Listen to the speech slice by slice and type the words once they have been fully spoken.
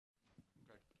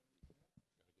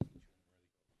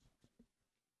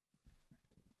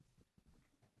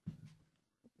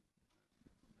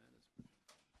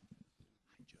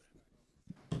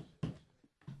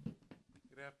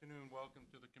Good afternoon. Welcome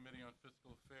to the Committee on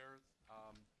Fiscal Affairs.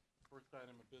 First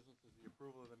item of business is the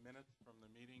approval of the minutes from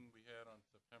the meeting we had on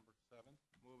September 7th.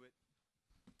 Move it.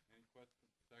 Any questions?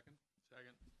 Second?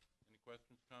 Second. Any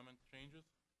questions, comments, changes?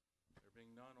 There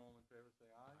being none, all in favor say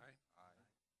aye. Aye. Aye.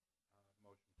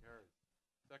 Motion carries.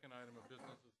 Second item of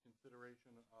business is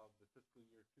consideration of the fiscal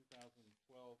year 2012-2013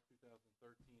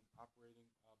 operating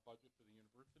budget for the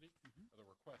university, or the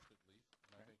request at least.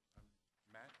 And I think,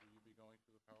 Matt, will you be going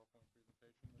through the PowerPoint presentation?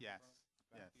 Yes.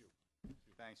 Back Yes. to you.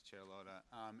 Thanks, Chair Loda.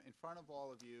 In front of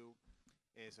all of you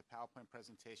is a PowerPoint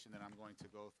presentation that I'm going to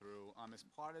go through. As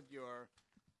part of your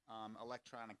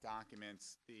electronic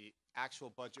documents, the actual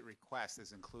budget request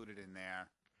is included in there.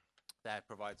 That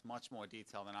provides much more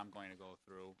detail than I'm going to go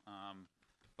through.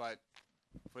 But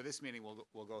for this meeting,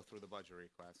 we'll go through the budget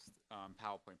request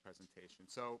PowerPoint presentation.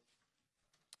 So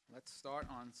let's start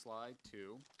on slide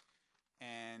 2.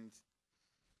 And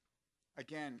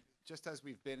again, just as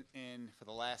we've been in for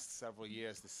the last several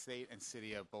years, the state and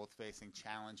city are both facing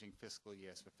challenging fiscal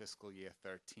years for fiscal year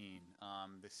 13.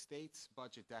 The state's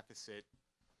budget deficit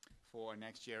for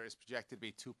next year is projected to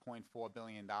be $2.4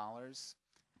 billion.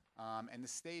 And the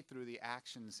state, through the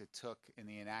actions it took in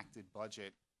the enacted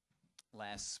budget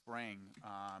last spring,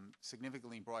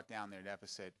 significantly brought down their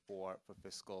deficit for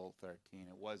fiscal 13.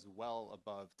 It was well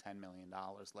above $10 million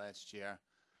last year,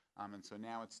 and so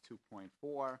now it's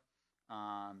 2.4.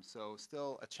 So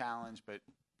still a challenge, but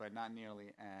not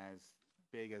nearly as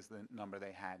big as the number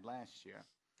they had last year.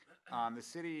 The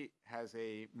city has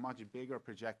a much bigger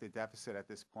projected deficit at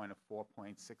this point of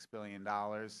 $4.6 billion.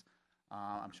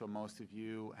 I'm sure most of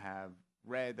you have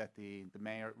read that the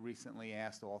mayor recently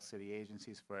asked all city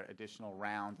agencies for additional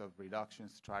round of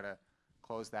reductions to try to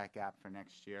close that gap for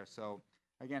next year. So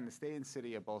again, the state and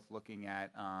city are both looking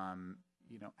at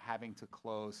having to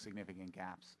close significant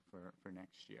gaps for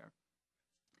next year.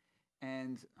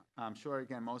 And I'm sure,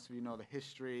 again, most of you know the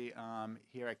history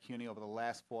here at CUNY over the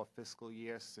last 4 fiscal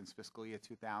years. Since fiscal year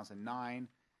 2009,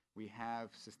 we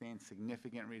have sustained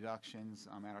significant reductions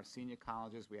at our senior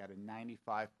colleges. We had a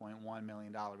 $95.1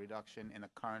 million reduction in the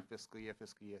current fiscal year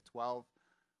 12,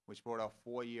 which brought our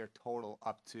 4-year total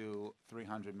up to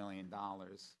 $300 million.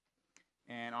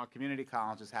 And our community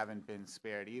colleges haven't been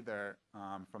spared either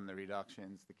from the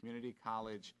reductions. The community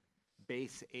college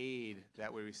base aid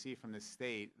that we receive from the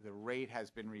state, the rate has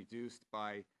been reduced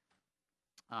by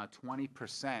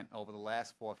 20% over the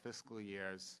last 4 fiscal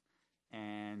years.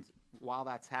 And while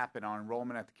that's happened, our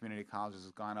enrollment at the community colleges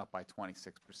has gone up by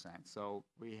 26%. So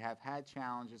we have had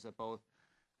challenges at both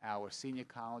our senior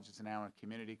colleges and our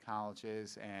community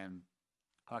colleges, and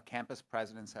our campus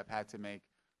presidents have had to make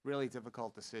really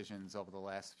difficult decisions over the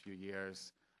last few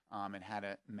years and how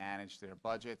to manage their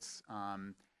budgets.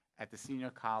 At the senior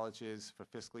colleges for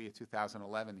fiscal year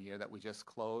 2011, the year that we just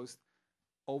closed,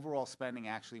 overall spending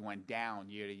actually went down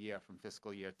year to year from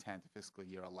fiscal year 10 to fiscal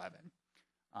year 11.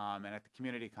 And at the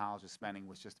community colleges, spending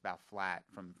was just about flat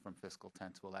from fiscal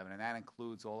 10 to 11. And that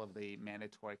includes all of the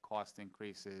mandatory cost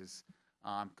increases,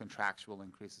 contractual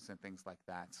increases, and things like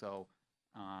that. So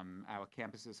our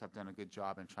campuses have done a good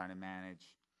job in trying to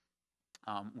manage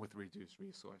with reduced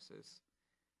resources.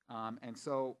 And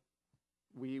so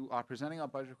we are presenting our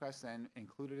budget request, and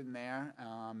included in there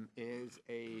is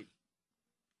a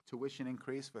tuition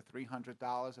increase for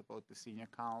 $300 at both the senior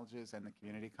colleges and the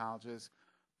community colleges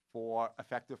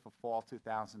effective for fall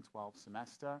 2012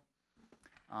 semester.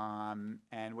 And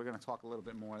we're going to talk a little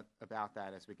bit more about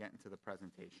that as we get into the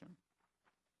presentation.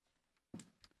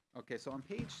 Okay, so on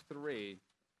page 3,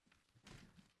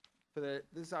 this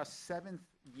is our 7th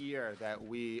year that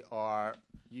we are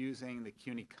using the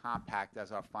CUNY Compact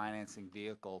as our financing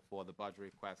vehicle for the budget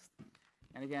request.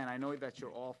 And again, I know that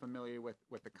you're all familiar with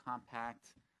the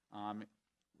Compact.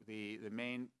 The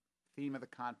main theme of the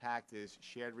Compact is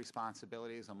shared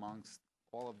responsibilities amongst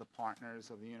all of the partners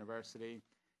of the university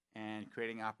and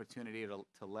creating opportunity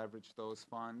to leverage those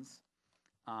funds.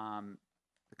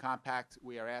 The Compact,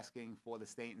 we are asking for the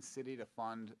state and city to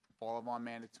fund all of our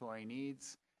mandatory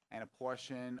needs and a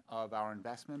portion of our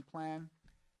investment plan.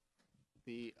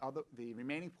 The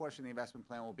remaining portion of the investment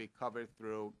plan will be covered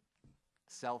through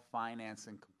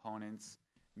self-financing components,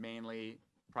 mainly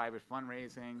private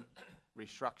fundraising,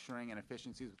 restructuring, and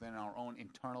efficiencies within our own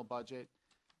internal budget,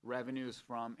 revenues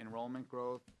from enrollment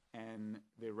growth, and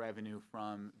the revenue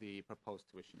from the proposed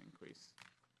tuition increase.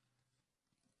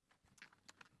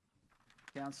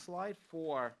 Okay, on slide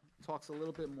 4, talks a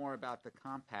little bit more about the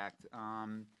Compact.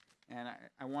 And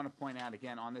I want to point out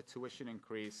again on the tuition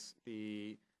increase,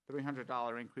 the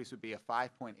 $300 increase would be a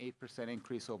 5.8%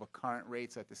 increase over current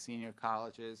rates at the senior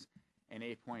colleges and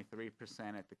 8.3%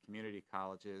 at the community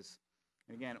colleges.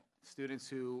 And again, students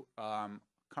who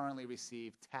currently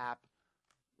receive TAP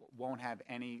won't have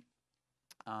any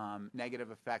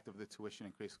negative effect of the tuition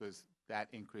increase because that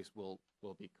increase will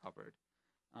be covered.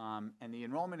 And the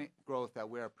enrollment growth that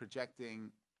we're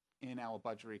projecting in our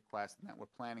budget request and that we're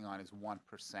planning on is 1%.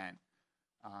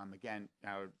 Again,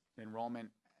 our enrollment,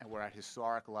 we're at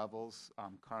historic levels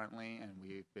currently, and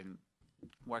we've been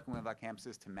working with our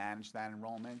campuses to manage that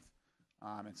enrollment.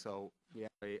 And so we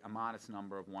have a modest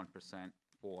number of 1%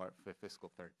 for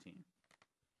fiscal 13.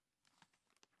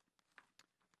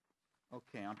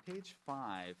 Okay, on page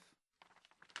 5,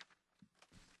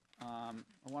 I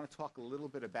want to talk a little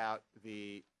bit about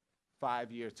the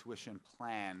 5-year tuition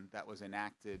plan that was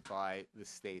enacted by the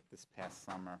state this past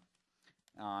summer.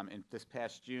 In this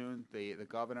past June, the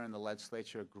governor and the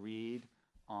legislature agreed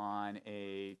on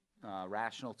a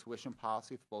rational tuition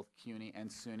policy for both CUNY and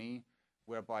SUNY,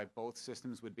 whereby both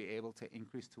systems would be able to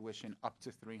increase tuition up to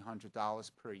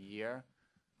 $300 per year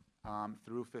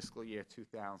through fiscal year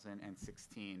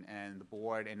 2016. And the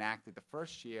board enacted the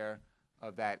first year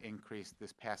of that increase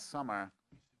this past summer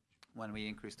when we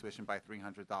increased tuition by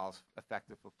 $300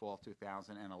 effective for fall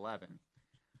 2011.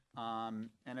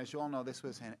 And as you all know, this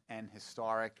was an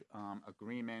historic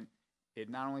agreement. It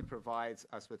not only provides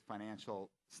us with financial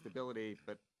stability,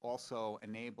 but also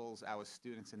enables our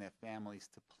students and their families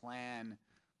to plan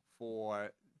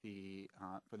for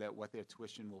what their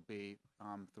tuition will be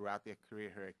throughout their career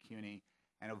here at CUNY,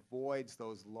 and avoids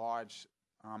those large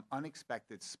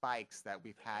unexpected spikes that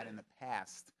we've had in the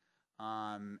past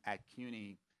at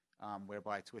CUNY,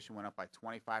 whereby tuition went up by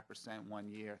 25% one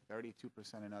year,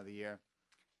 32% another year.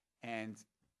 And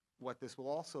what this will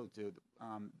also do,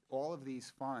 all of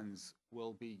these funds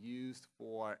will be used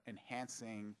for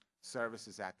enhancing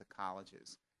services at the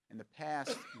colleges. In the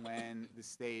past, when the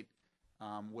state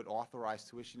would authorize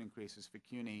tuition increases for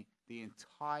CUNY, the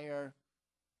entire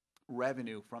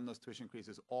revenue from those tuition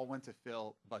increases all went to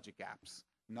fill budget gaps.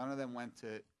 None of them went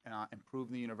to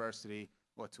improve the university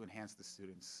or to enhance the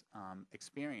students'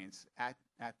 experience at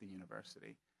the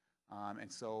university.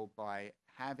 And so by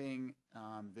having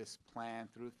this plan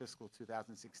through fiscal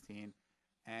 2016,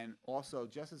 and also,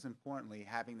 just as importantly,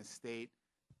 having the state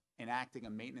enacting a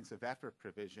maintenance of effort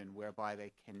provision whereby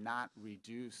they cannot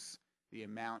reduce the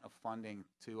amount of funding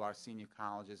to our senior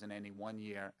colleges in any one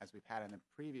year, as we've had in the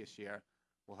previous year,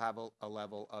 we'll have a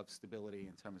level of stability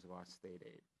in terms of our state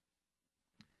aid.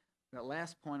 The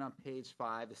last point on page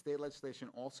 5, the state legislation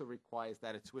also requires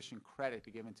that a tuition credit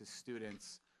be given to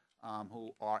students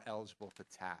who are eligible for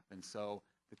TAP. And so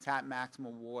the TAP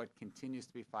maximum award continues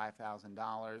to be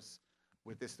 $5,000.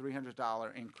 With this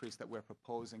 $300 increase that we're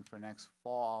proposing for next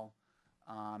fall,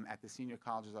 at the senior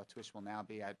colleges, our tuition will now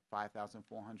be at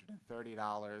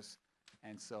 $5,430.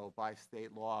 And so by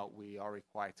state law, we are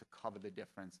required to cover the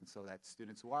difference, and so that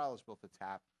students who are eligible for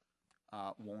TAP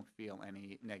won't feel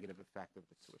any negative effect of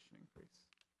the tuition increase.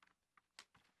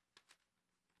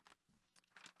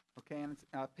 Okay, and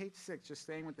page 6, just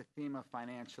staying with the theme of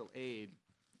financial aid,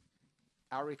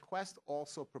 our request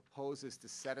also proposes to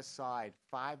set aside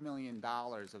 $5 million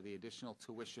of the additional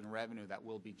tuition revenue that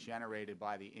will be generated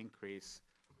by the increase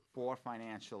for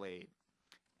financial aid.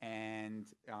 And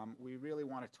we really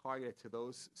want to target it to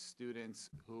those students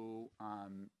who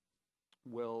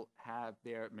will have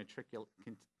their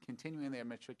continuing their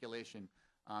matriculation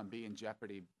be in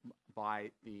jeopardy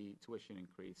by the tuition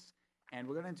increase. And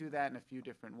we're going to do that in a few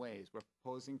different ways. We're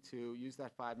proposing to use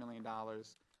that $5 million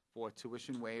for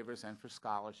tuition waivers and for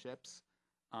scholarships,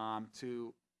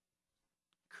 to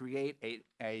create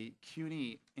a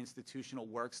CUNY institutional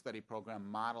work-study program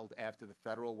modeled after the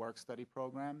federal work-study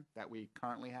program that we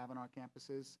currently have on our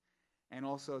campuses, and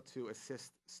also to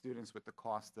assist students with the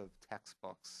cost of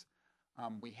textbooks.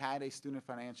 We had a student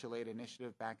financial aid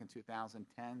initiative back in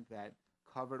 2010 that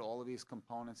covered all of these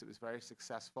components. It was very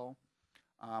successful.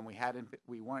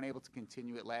 We weren't able to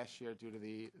continue it last year due to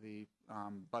the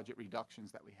budget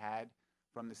reductions that we had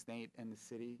from the state and the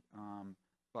city.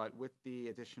 But with the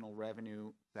additional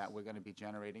revenue that we're going to be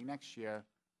generating next year,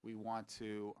 we want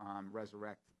to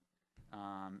resurrect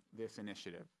this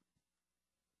initiative.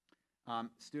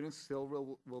 Students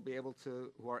still will be able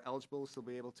to, who are eligible, will still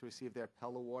be able to receive their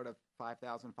Pell Award of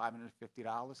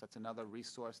 $5,550. That's another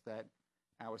resource that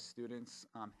our students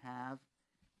have.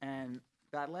 And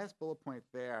that last bullet point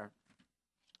there,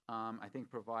 I think,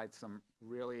 provides some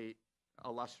really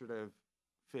illustrative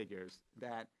figures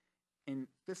that in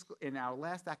our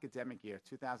last academic year,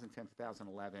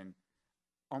 2010-2011,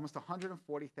 almost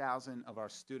 140,000 of our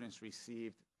students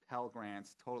received Pell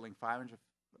Grants totaling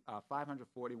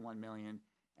 $541 million,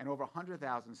 and over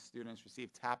 100,000 students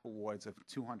received TAP awards of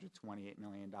 $228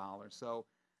 million. So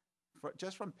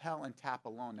just from Pell and TAP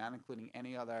alone, not including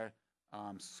any other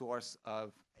source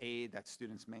of aid that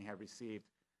students may have received,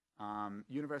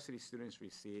 university students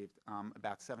received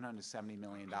about $770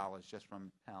 million just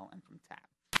from Pell and from TAP.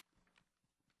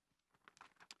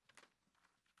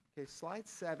 Okay, slide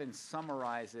 7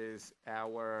 summarizes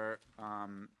our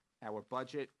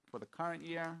budget for the current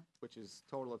year, which is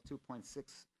a total of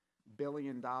 $2.6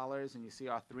 billion, and you see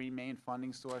our 3 main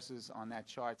funding sources on that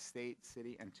chart: state,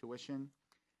 city, and tuition.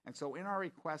 And so in our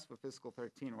request for fiscal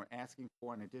 13, we're asking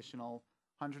for an additional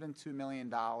 $102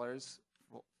 million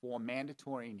for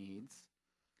mandatory needs,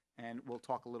 and we'll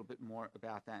talk a little bit more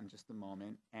about that in just a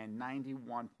moment, and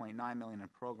 $91.9 million in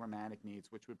programmatic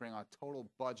needs, which would bring our total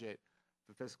budget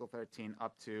for fiscal 13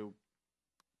 up to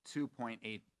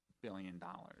 $2.8 billion.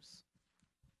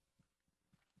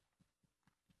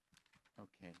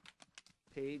 Okay,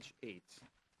 page 8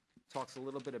 talks a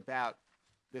little bit about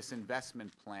this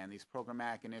investment plan, these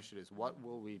programmatic initiatives. What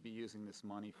will we be using this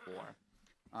money for?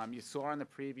 You saw on the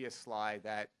previous slide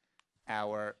that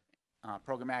our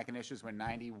programmatic initiatives were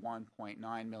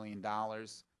 $91.9 million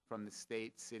from the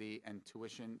state, city, and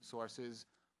tuition sources.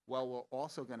 Well, we're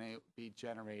also going to be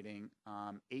generating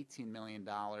 $18 million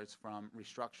from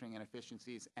restructuring and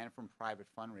efficiencies and from private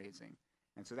fundraising.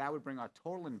 And so that would bring our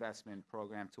total investment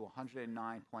program to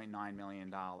 $109.9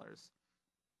 million.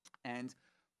 And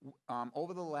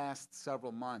over the last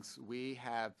several months, we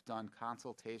have done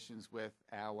consultations with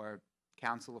our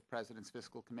Council of Presidents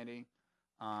Fiscal Committee,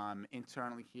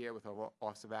 internally here with our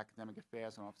Office of Academic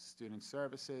Affairs and Office of Student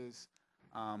Services.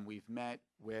 We've met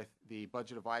with the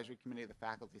Budget Advisory Committee of the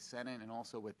Faculty Senate and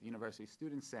also with the University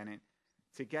Student Senate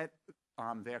to get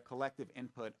their collective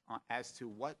input as to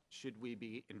what should we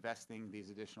be investing these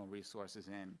additional resources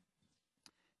in.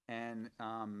 And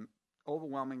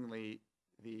overwhelmingly,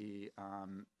 the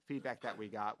feedback that we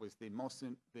got was the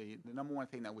number one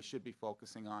thing that we should be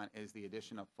focusing on is the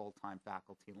addition of full-time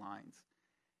faculty lines.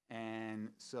 And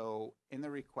so in the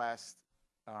request,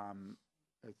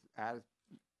 as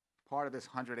part of this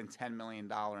 $110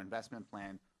 million investment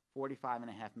plan,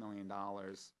 $45.5 million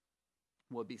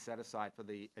will be set aside for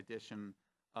the addition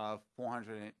of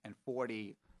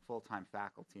 440 full-time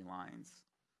faculty lines.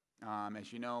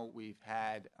 As you know, we've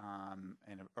had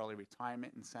an early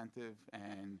retirement incentive,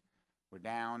 and we're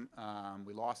down.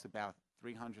 We lost about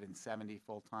 370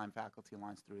 full-time faculty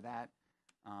lines through that.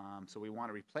 So we want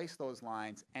to replace those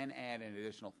lines and add an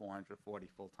additional 440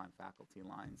 full-time faculty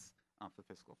lines for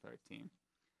fiscal 13.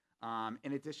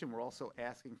 In addition, we're also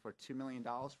asking for $2 million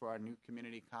for our new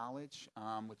community college,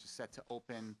 which is set to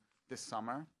open this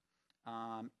summer,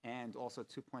 and also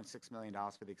 $2.6 million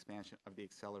for the expansion of the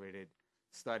Accelerated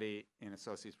Study in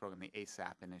Associates program, the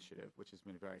ASAP initiative, which has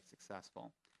been very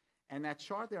successful. And that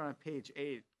chart there on page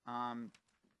 8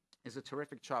 is a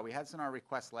terrific chart. We had this in our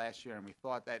request last year, and we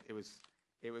thought that it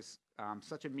was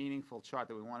such a meaningful chart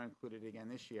that we want to include it again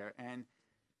this year. And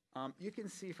you can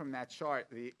see from that chart,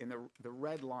 the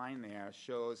red line there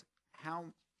shows how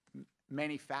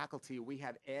many faculty we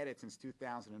had added since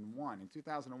 2001. In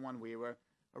 2001, we were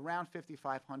around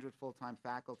 5,500 full-time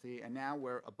faculty, and now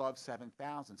we're above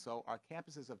 7,000. So our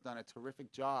campuses have done a terrific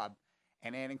job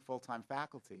in adding full-time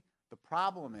faculty. The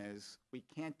problem is we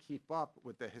can't keep up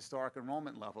with the historic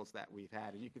enrollment levels that we've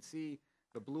had. And you can see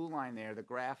the blue line there, the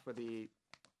graph for the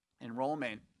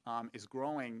enrollment is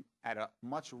growing at a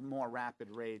much more rapid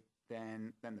rate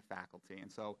than the faculty. And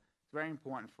so it's very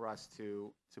important for us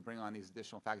to bring on these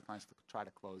additional faculty lines to try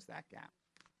to close that gap.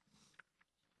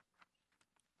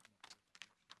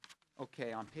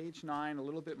 Okay, on page 9, a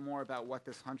little bit more about what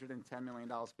this $110 million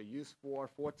will be used for.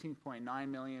 $14.9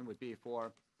 million would be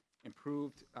for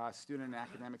improved student and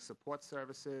academic support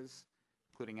services,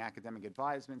 including academic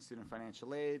advisement, student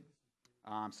financial aid,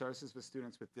 services for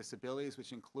students with disabilities,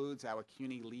 which includes our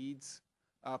CUNY Leads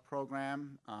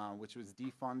program, which was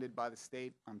defunded by the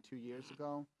state 2 years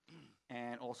ago,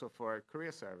 and also for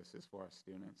career services for our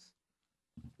students.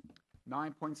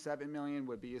 $9.7 million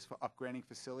would be used for upgrading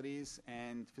facilities,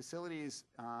 and facilities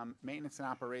maintenance and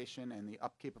operation and the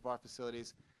upkeep of our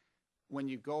facilities. When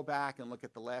you go back and look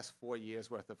at the last 4 years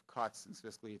worth of cuts since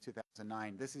fiscal year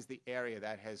 2009, this is the area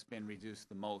that has been reduced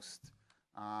the most,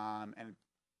 and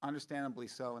understandably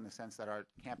so, in the sense that our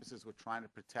campuses were trying to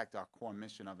protect our core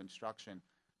mission of instruction,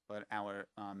 but our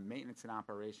maintenance and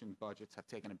operation budgets have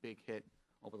taken a big hit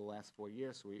over the last 4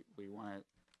 years. So we want to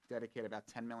dedicate about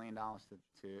 $10 million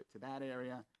to that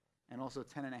area, and also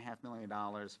 $10.5 million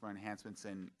for enhancements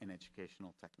in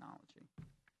educational technology.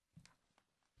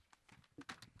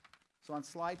 So on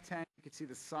slide 10, you can see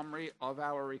the summary of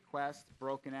our request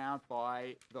broken out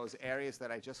by those areas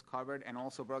that I just covered, and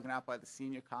also broken out by the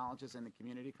senior colleges and the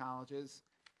community colleges.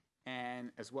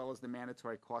 and as well as the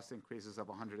mandatory cost increases of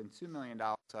 $102 million,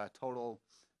 total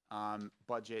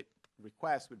budget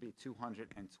request would be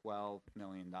 $212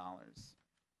 million.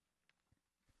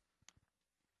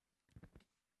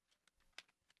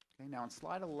 Okay, now on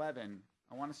slide 11,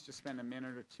 I want us to spend a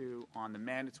minute or two on the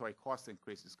mandatory cost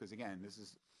increases, because again, this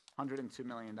is $102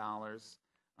 million.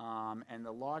 And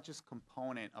the largest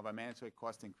component of our mandatory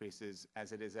cost increases,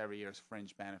 as it is every year, is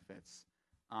fringe benefits.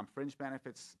 Fringe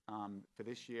benefits for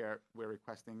this year, we're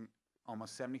requesting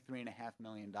almost $73.5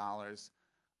 million.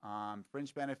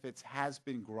 Fringe benefits has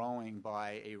been growing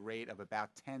by a rate of about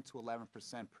 10 to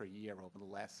 11% per year over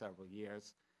the last several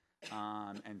years.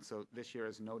 And so this year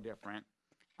is no different.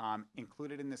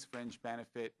 Included in this fringe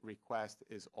benefit request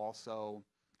is also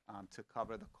to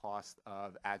cover the cost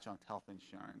of adjunct health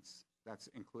insurance. That's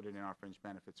included in our fringe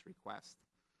benefits request.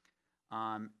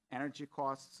 Energy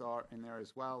costs are in there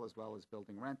as well as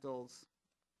building rentals.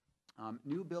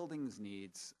 New buildings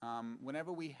needs.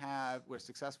 Whenever we're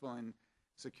successful in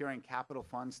securing capital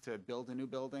funds to build a new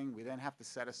building, we then have to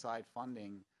set aside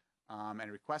funding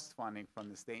and request funding from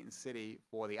the state and city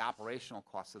for the operational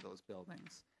costs of those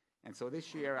buildings. And so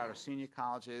this year at our senior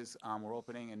colleges, we're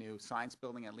opening a new science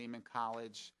building at Lehman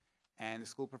College, and the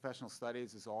School of Professional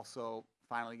Studies is also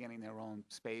finally getting their own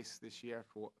space this year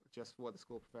just for the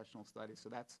School of Professional Studies. So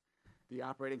that's the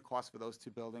operating costs for those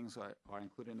two buildings are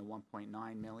included in the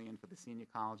 $1.9 million for the senior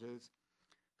colleges.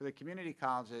 For the community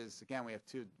colleges, again, we have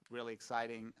two really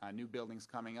exciting new buildings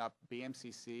coming up.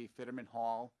 BMCC Fitterman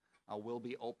Hall will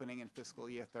be opening in fiscal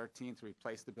year 13 to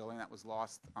replace the building that was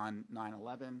lost on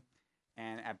 9/11.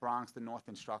 And at Bronx, the North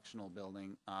Instructional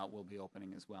Building will be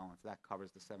opening as well, and so that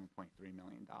covers the $7.3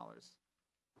 million.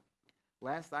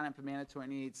 Last item for mandatory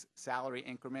needs, salary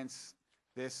increments.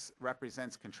 This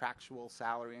represents contractual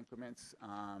salary increments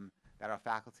that our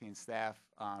faculty and staff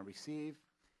receive,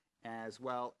 as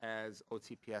well as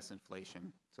OTPS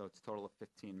inflation. So it's a total of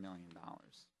 $15 million.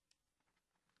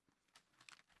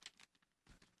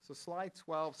 So slide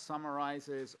 12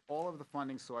 summarizes all of the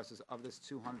funding sources of this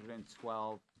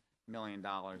 $212 million.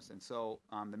 And so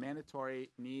the mandatory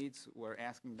needs, we're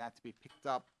asking that to be picked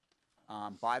up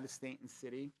by the state and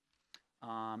city.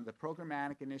 The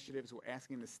programmatic initiatives, we're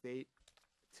asking the state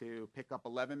to pick up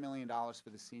 $11 million for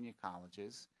the senior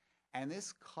colleges. And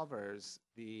this covers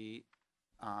the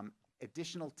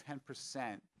additional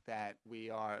 10% that we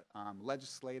are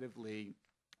legislatively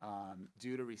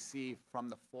due to receive from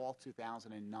the fall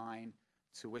 2009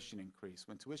 tuition increase.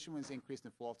 When tuition was increased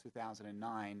in fall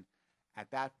 2009, at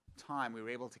that time, we were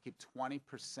able to keep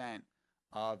 20%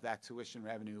 of that tuition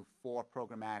revenue for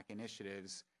programmatic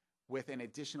initiatives with an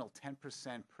additional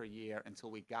 10% per year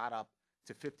until we got up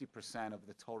to 50% of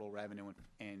the total revenue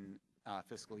in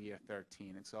fiscal year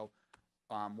 13. And so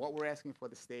what we're asking for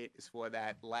the state is for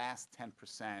that last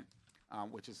 10%,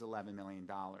 which is $11 million.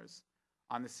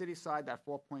 On the city side, that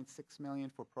 $4.6 million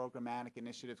for programmatic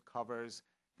initiatives covers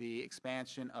the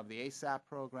expansion of the ASAP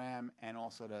program and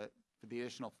also for the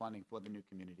additional funding for the new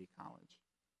community college.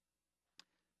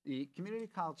 The community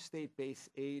college state base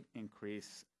aid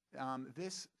increase,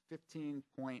 this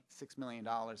 $15.6 million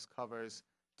covers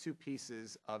two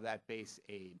pieces of that base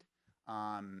aid.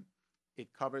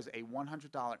 It covers a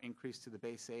 $100 increase to the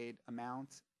base aid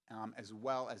amount, as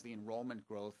well as the enrollment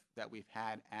growth that we've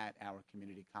had at our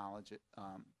community college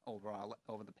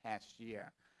over the past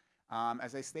year.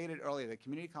 As I stated earlier, the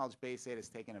community college base aid has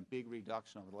taken a big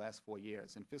reduction over the last 4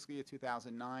 years. In fiscal year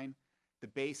 2009, the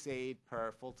base aid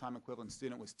per full-time equivalent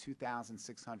student was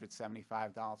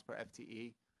 $2,675 per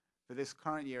FTE. For this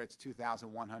current year, it's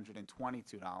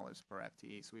 $2,122 per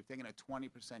FTE. So we've taken a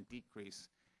 20% decrease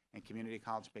in community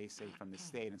college base aid from the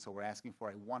state, and so we're asking for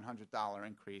a $100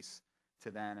 increase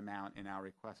to that amount in our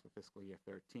request for fiscal year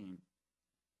 13.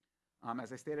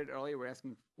 As I stated earlier, we're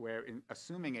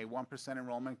assuming a 1%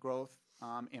 enrollment growth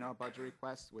in our budget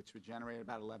request, which would generate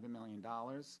about $11 million.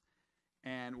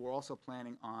 And we're also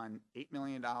planning on $8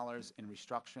 million in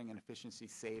restructuring and efficiency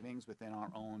savings within our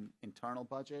own internal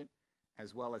budget,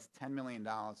 as well as $10 million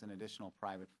in additional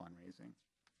private fundraising.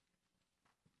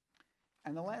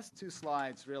 And the last two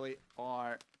slides really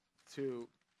are to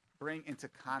bring into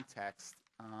context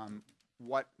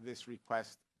what this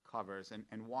request covers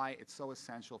and why it's so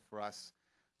essential for us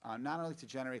not only to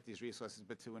generate these resources,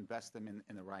 but to invest them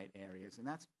in the right areas. And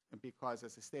that's because,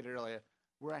 as I stated earlier,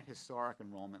 we're at historic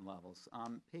enrollment levels.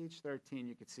 Page 13,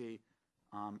 you can see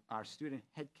our student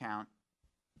headcount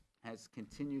has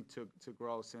continued to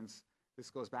grow since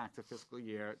this goes back to fiscal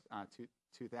year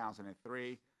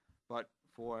 2003. But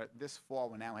for this fall,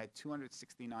 we now had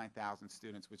 269,000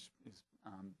 students, which is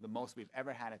the most we've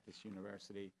ever had at this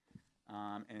university.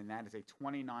 and that is a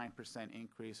 29%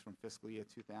 increase from fiscal year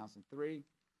 2003.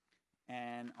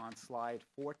 And on slide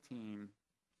 14,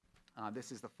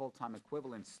 this is the full-time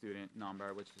equivalent student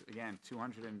number, which is, again,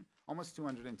 almost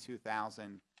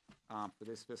 202,000 for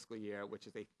this fiscal year, which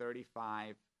is a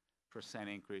 35%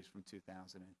 increase from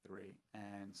 2003.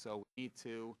 And so we need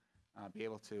to be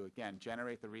able to, again,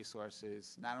 generate the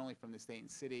resources, not only from the state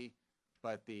and city,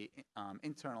 but the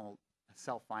internal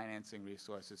self-financing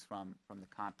resources from the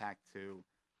compact to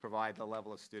provide the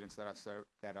level of students that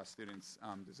our students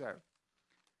deserve.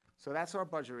 So that's our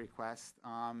budget request.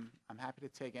 I'm happy to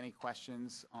take any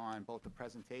questions on both the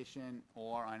presentation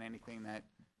or on anything that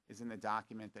is in the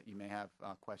document that you may have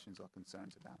questions or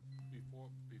concerns about. Before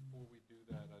we do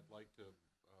that, I'd like to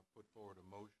put forward a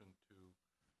motion to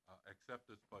accept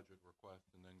this budget request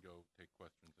and then go take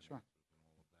questions and Sure. answers and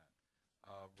all of that.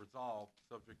 Resolved,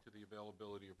 subject to the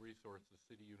availability of resources,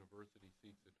 City University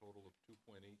seeks a total of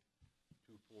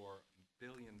 $2.824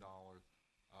 billion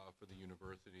for the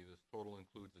university. This total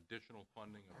includes additional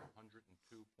funding of $102.5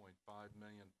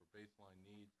 million for baseline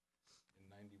needs and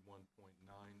 $91.9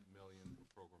 million for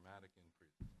programmatic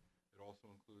increases. It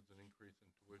also includes an increase in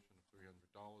tuition of $300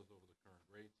 over the current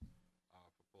rates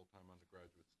for full-time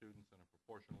undergraduate students and a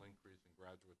proportional increase in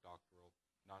graduate, doctoral,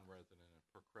 non-resident, and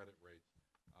per-credit rates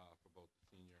for both the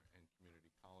senior and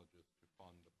community colleges to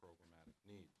fund the programmatic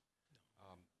needs.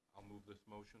 I'll move this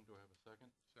motion. Do I have a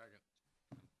second? Second.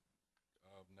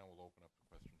 Now we'll open up the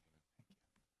questions.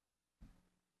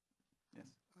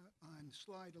 Yes. On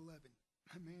slide 11,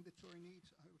 mandatory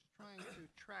needs, I was trying to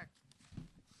track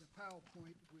the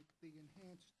PowerPoint with the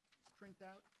enhanced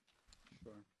printout.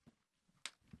 Sure.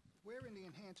 Where in the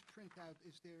enhanced printout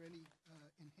is there any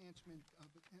enhancement of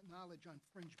knowledge on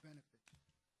fringe benefits?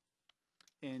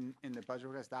 In the budget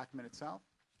request document itself?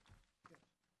 Yes.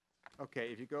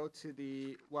 Okay, if you go to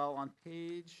the, well, on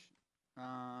page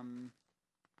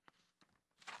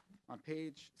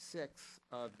 6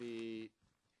 of the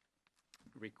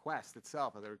request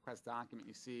itself, of the request document,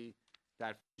 you see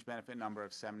that fringe benefit number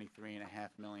of $73.5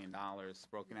 million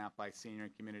broken out by senior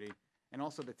and community. And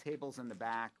also the tables in the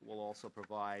back will also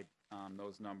provide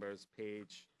those numbers,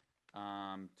 page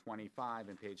 25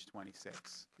 and page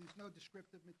 26. There's no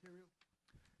descriptive material?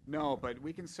 No, but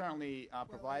we can certainly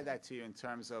provide that to you in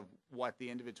terms of what the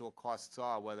individual costs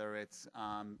are, whether it's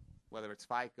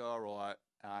FICA or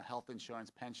health insurance,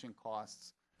 pension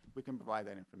costs. We can provide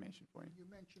that information for you. You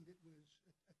mentioned it was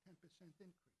a 10%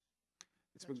 increase.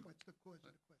 It's That's been, what's the cause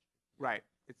of the question. right.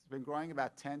 It's been growing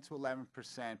about 10 to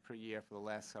 11% per year for the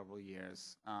last several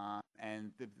years.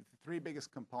 And the three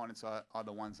biggest components are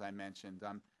the ones I mentioned.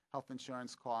 Health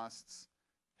insurance costs,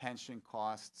 pension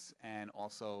costs, and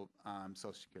also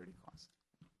Social Security costs.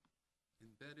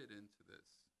 Embedded into this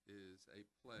is a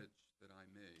pledge that I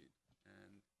made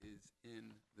and is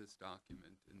in this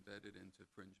document, embedded into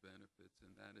fringe benefits,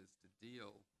 and that is to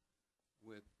deal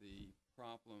with the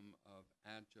problem of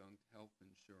adjunct health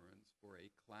insurance for a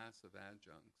class of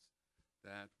adjuncts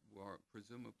that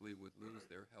presumably would lose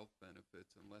their health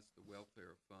benefits unless the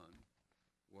welfare fund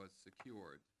was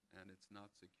secured, and it's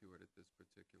not secured at this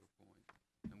particular point.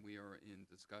 And we are in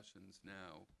discussions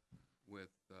now with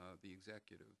the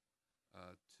executive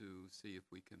to see if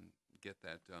we can get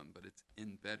that done. But it's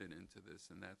embedded into this,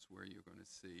 and that's where you're going to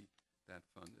see that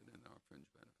funded in our fringe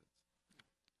benefits.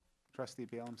 Trustee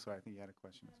Beal, I'm sorry, I think you had a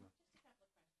question as well. Just a couple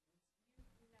of questions.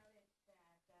 You noted that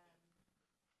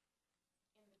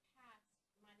in the past,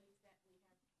 monies that we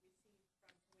have received from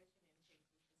tuition increases,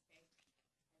 the state has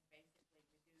basically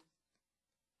reduced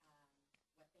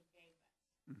what they gave us.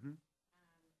 Mm-hmm.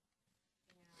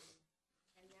 And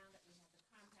now that we have the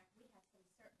compact, we have some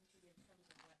certainty in terms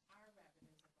of what our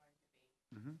revenues are going to be.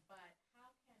 Mm-hmm. But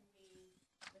how can we,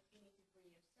 with any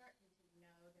degree of certainty,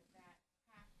 know that that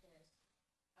practice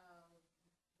of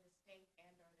the state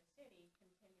and or the city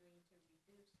continuing to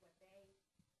reduce what they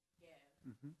give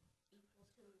Mm-hmm. equal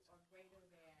to or greater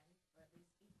than, or at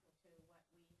least equal to what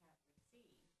we have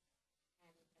received? And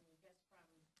just from,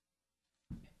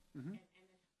 Mm-hmm. and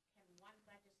can one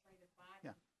legislative body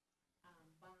Yeah.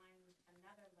 bind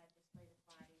another legislative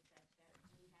body such that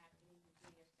we have any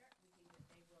degree of certainty that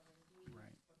they will indeed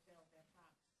Right. fulfill their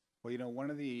promise? Well, you know, one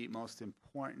of the most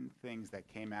important things that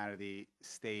came out of the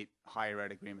state higher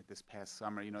ed agreement this past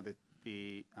summer, you know,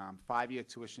 the 5-year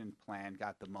tuition plan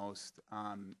got the most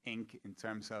ink in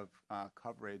terms of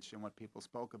coverage and what people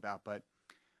spoke about. But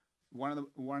one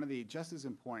of the just as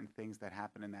important things that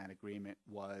happened in that agreement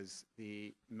was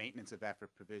the maintenance of effort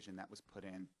provision that was put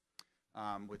in,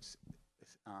 which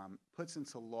puts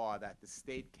into law that the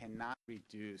state cannot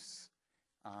reduce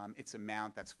its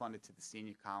amount that's funded to the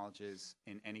senior colleges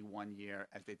in any one year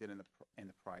as they did in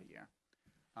the prior year.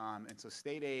 And so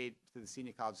state aid to the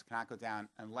senior colleges cannot go down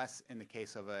unless in the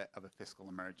case of a fiscal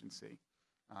emergency,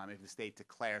 if the state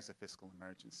declares a fiscal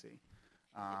emergency.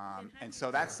 And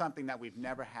so that's something that we've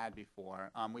never had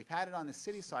before. We've had it on the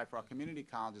city side for our community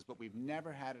colleges, but we've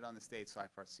never had it on the state side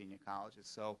for our senior colleges.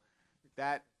 So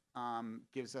that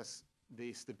gives us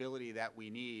the stability that we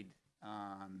need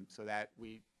so that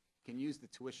we can use the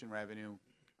tuition revenue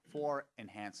for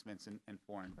enhancements and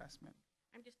for investment.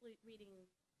 I'm just reading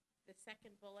the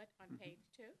second bullet on page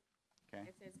 2. Okay.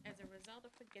 It says, as a result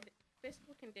of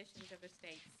fiscal conditions of the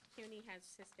states, CUNY has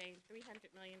sustained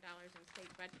 $300 million in state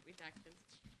budget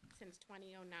reductions since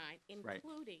 2009,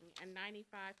 including a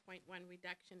 95.1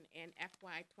 reduction in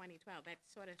FY 2012. That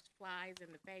sort of flies in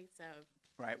the face of.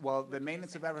 Right. Well, the What you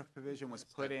maintenance just of said. effort provision was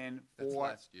put in That's for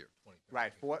last year.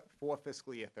 right for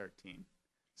fiscal year 13.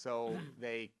 So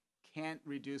they can't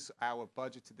reduce our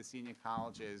budget to the senior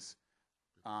colleges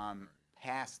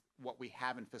past what we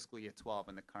have in fiscal year 12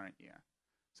 in the current year.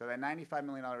 So that $95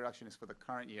 million reduction is for the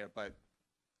current year, but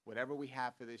whatever we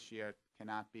have for this year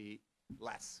cannot be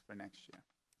less for next year.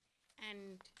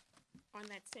 And on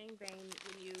that same vein,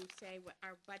 when you say what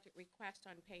our budget request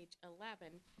on page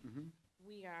 11,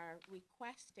 we are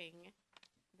requesting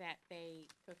that they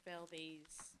fulfill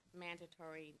these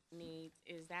mandatory needs.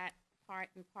 Is that part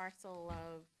and parcel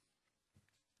of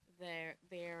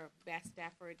their best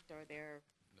effort or their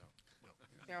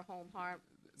home heart?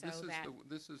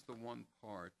 This is the one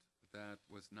part that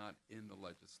was not in the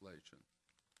legislation.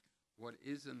 What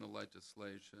is in the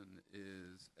legislation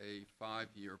is a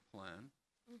 5-year plan,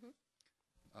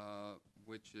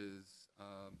 which is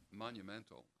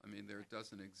monumental. I mean, there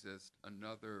doesn't exist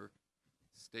another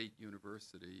state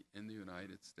university in the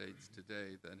United States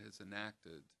today that has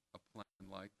enacted a plan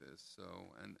like this.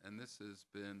 So, and this has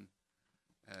been,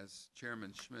 as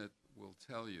Chairman Schmidt will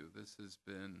tell you, this has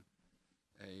been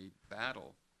a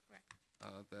battle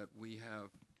that we have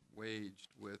waged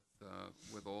with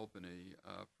Albany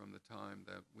from the time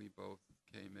that we both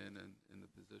came in the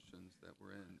positions that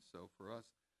we're in. So for us,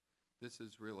 this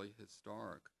is really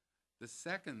historic. The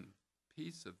second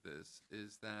piece of this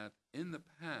is that in the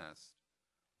past,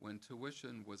 when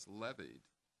tuition was levied,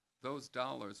 those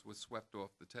dollars were swept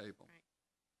off the table. Right.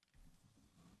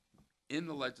 In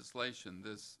the legislation,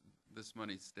 this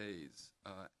money stays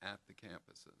at the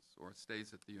campuses or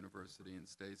stays at the university and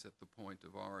stays at the point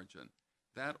of origin.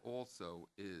 That also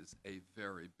is a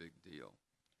very big deal.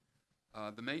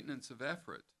 The maintenance of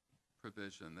effort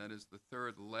provision, that is the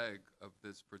third leg of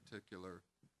this particular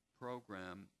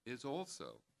program, is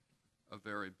also a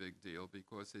very big deal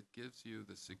because it gives you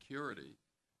the security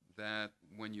that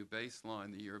when you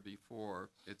baseline the year before,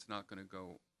 it's not going to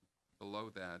go below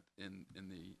that in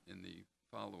the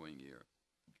following year.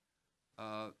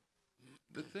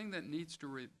 The thing that needs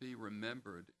to be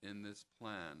remembered in this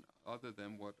plan, other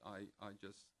than what I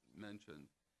just mentioned,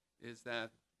 is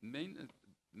that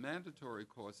mandatory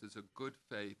course is a good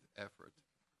faith effort.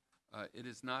 It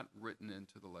is not written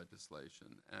into the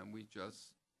legislation, and we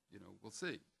just, we'll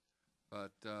see.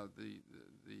 But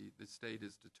the state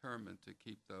is determined to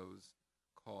keep those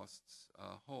costs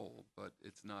whole, but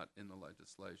it's not in the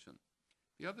legislation.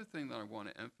 The other thing that I want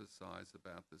to emphasize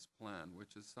about this plan,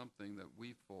 which is something that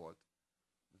we fought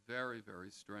very,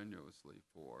 very strenuously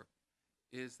for,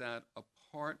 is that a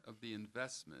part of the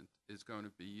investment is going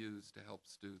to be used to help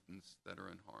students that are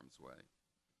in harm's way.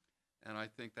 And I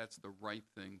think that's the right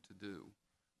thing to do.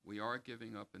 We are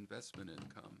giving up investment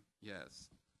income, yes,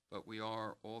 but we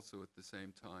are also at the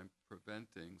same time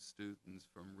preventing students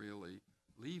from really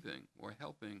leaving or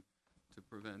helping to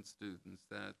prevent students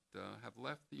that have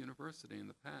left the university in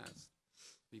the past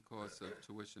because of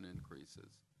tuition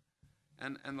increases.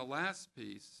 And the last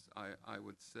piece I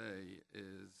would say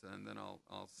is, and then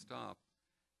I'll stop,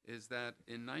 is that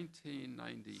in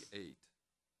 1998,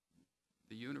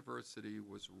 the university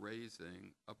was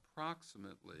raising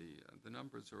approximately, the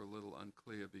numbers are a little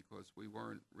unclear because we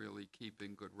weren't really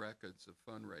keeping good records of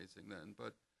fundraising then,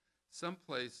 but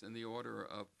someplace in the order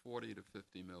of $40 to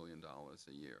 $50 million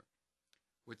a year,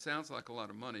 which sounds like a lot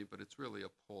of money, but it's really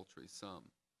a paltry sum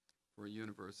for a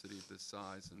university of this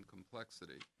size and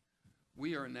complexity.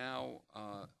 We are now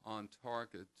on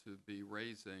target to be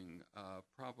raising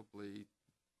probably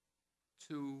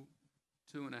 $2.5,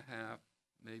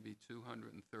 maybe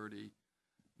 $230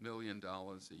 million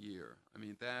a year. I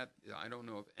mean, that, I don't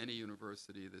know of any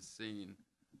university that's seen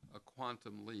a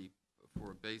quantum leap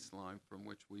for a baseline from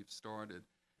which we've started.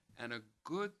 And a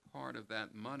good part of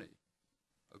that money,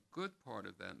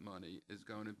 is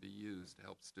going to be used to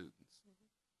help students.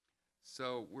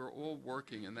 So we're all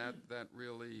working, and that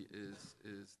really is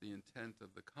the intent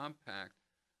of the compact.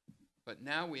 But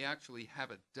now we actually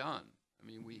have it done. I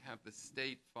mean, we have the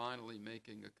state finally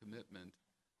making a commitment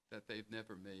that they've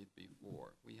never made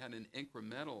before. We had an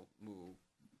incremental move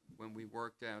when we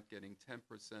worked out getting 10%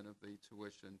 of the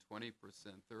tuition, 20%,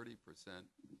 30%,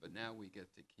 but now we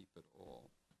get to keep it all.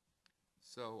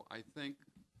 So I think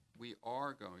we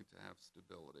are going to have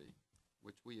stability,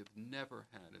 which we have never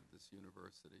had at this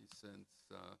university since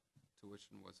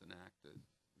tuition was enacted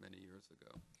many years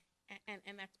ago.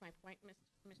 And that's my point,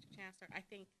 Mr. Chancellor. I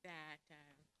think that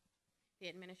the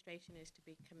administration is to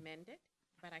be commended,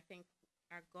 but I think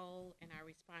our goal and our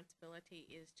responsibility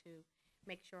is to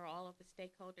make sure all of the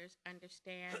stakeholders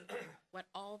understand what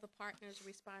all the partners'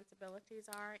 responsibilities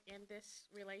are in this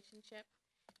relationship,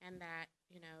 and that,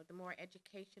 you know, the more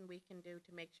education we can do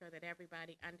to make sure that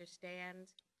everybody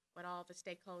understands what all the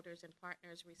stakeholders and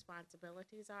partners'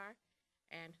 responsibilities are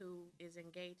and who is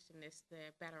engaged in this,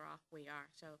 the better off we are.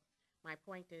 So my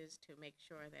point is to make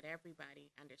sure that everybody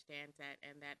understands that,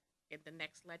 and that in the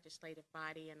next legislative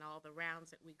body and all the rounds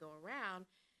that we go around,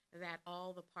 that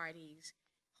all the parties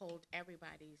hold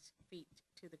everybody's feet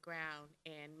to the ground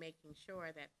and making sure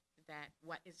that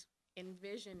what is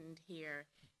envisioned here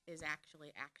is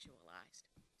actually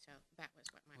actualized. So that was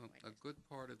what my point A is. good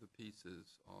part of the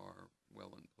pieces are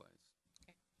well in place.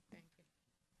 Okay, thank you.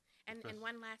 And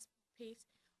one last piece.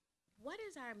 What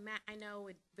is our I know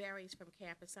it varies from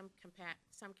campus.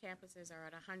 Some campuses are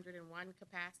at 101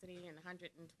 capacity and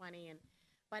 120,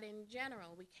 but in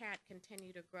general, we can't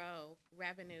continue to grow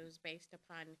revenues based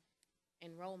upon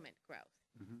enrollment growth.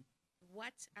 Mhm.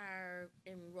 What's our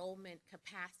enrollment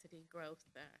capacity growth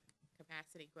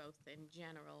in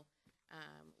general?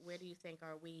 Where do you think,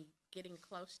 are we getting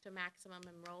close to maximum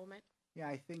enrollment? Yeah,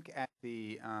 I think at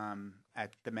the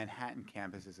Manhattan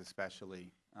campuses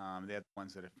especially, they're the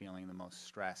ones that are feeling the most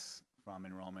stress from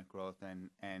enrollment growth, and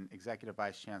Executive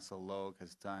Vice Chancellor Logue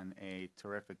has done a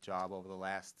terrific job over the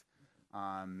last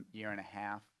year and a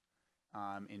half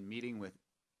in meeting with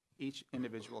each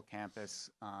individual campus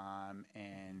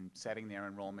and setting their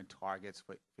enrollment targets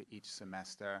for each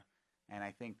semester, and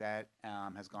I think that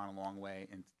has gone a long way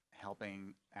in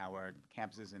helping our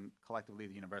campuses and collectively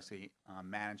the university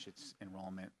manage its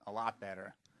enrollment a lot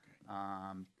better.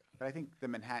 But I think the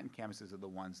Manhattan campuses are the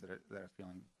ones that are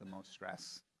feeling the most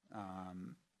stress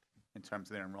in terms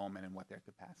of their enrollment and what their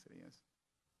capacity is.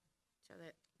 So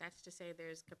that's to say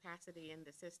there's capacity in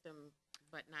the system,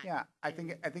 but not. Yeah, I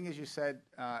think as you said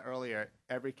earlier,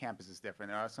 every campus is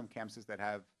different. There are some campuses that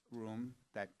have room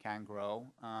that can grow,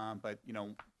 but you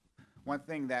know, one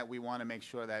thing that we want to make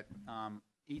sure that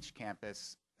each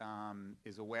campus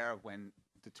is aware of when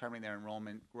determining their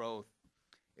enrollment growth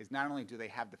is not only do they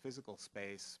have the physical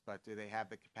space, but do they have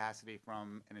the capacity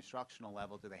from an instructional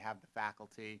level? Do they have the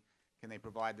faculty? Can they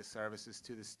provide the services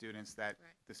to the students that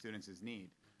the students need?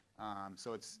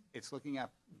 So it's looking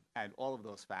at all of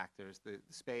those factors, the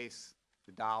space,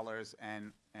 the dollars,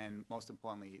 and most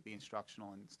importantly, the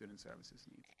instructional and student services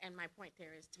needs. And my point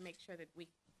there is to make sure that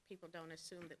people don't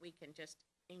assume that we can just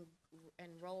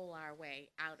enroll our way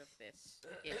out of this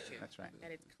issue. That's right.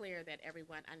 That it's clear that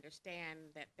everyone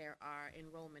understands that there are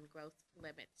enrollment growth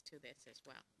limits to this as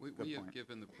well. We have point.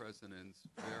 given the presidents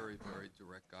very, very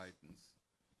direct guidance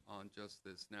on just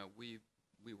this. Now, we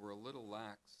were a little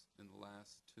lax in the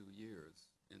last 2 years,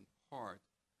 in part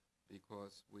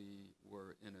because we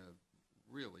were in a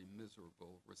really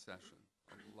miserable recession.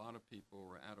 A lot of people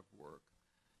were out of work,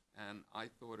 and I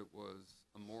thought it was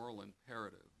a moral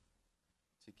imperative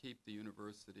to keep the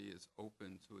university as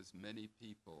open to as many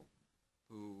people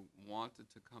who wanted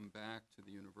to come back to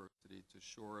the university to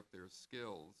shore up their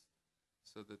skills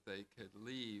so that they could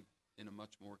leave in a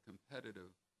much more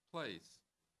competitive place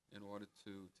in order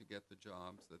to get the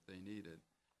jobs that they needed.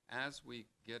 As we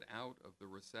get out of the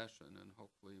recession, and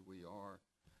hopefully we are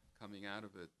coming out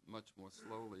of it much more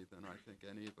slowly than I think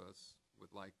any of us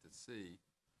would like to see,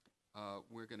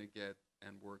 we're going to get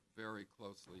and work very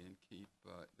closely and keep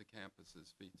the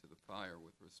campus's feet to the fire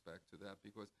with respect to that,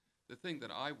 because the thing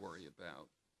that I worry about,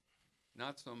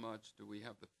 not so much do we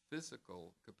have the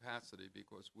physical capacity,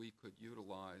 because we could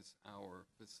utilize our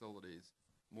facilities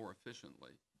more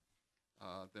efficiently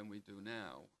than we do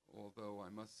now, although I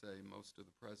must say most of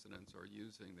the presidents are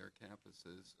using their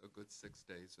campuses a good 6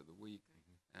 days of the week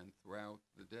and throughout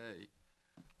the day.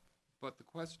 But the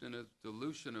question of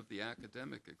dilution of the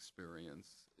academic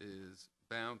experience is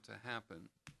bound to happen,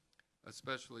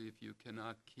 especially if you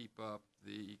cannot keep up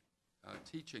the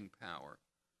teaching power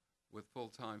with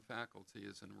full-time faculty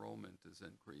as enrollment is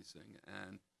increasing,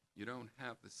 and you don't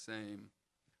have the same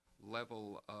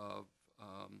level of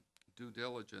due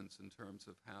diligence in terms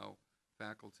of how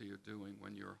faculty are doing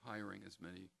when you're hiring as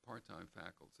many part-time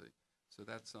faculty. So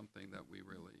that's something that we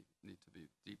really need to be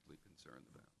deeply concerned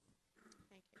about.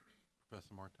 Thank you.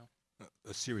 Professor Martel?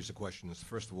 A series of questions.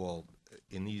 First of all,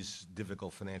 in these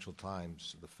difficult financial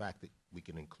times, the fact that we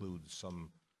can include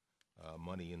some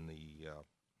money in the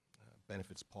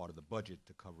benefits part of the budget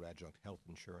to cover adjunct health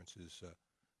insurance is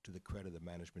to the credit of the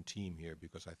management team here,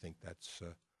 because I think that's,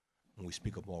 when we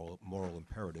speak of moral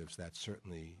imperatives, that's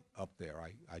certainly up there.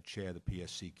 I chair the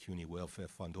PSC CUNY Welfare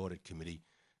Fund Audit Committee,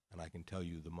 and I can tell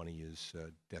you the money is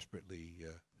desperately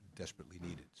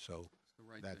needed. So It's the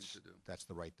right thing to do. that's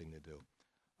the right thing to do.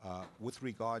 With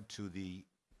regard to the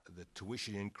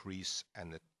tuition increase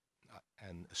and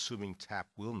assuming TAP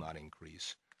will not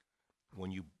increase,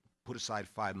 when you put aside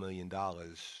 $5 million,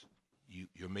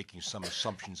 you're making some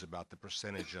assumptions about the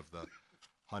percentage of the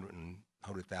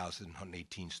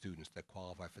 118 students that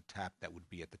qualify for TAP that would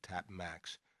be at the TAP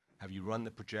max. Have you run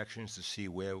the projections to see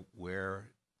what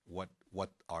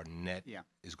our net Yeah.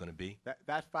 is going to be?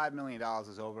 That $5 million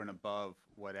is over and above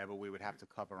whatever we would have to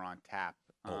cover on TAP.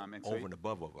 And so- Over and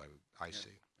above what I see.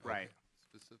 Right.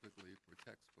 Specifically for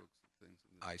textbooks and things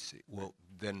of this. I see. Well,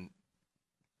 then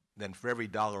for every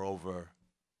dollar over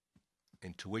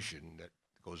in tuition that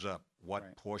goes up, what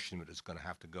Right. portion of it is going to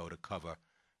have to go to cover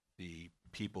the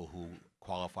people who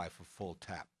qualify for full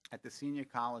TAP? At the senior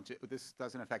college, this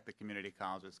doesn't affect the community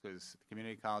colleges because the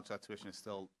community college, our tuition is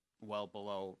still well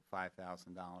below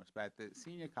 $5,000. But at the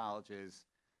senior colleges,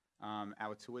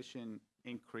 our tuition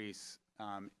increase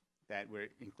that we're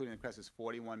including in the crest is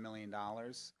 $41 million.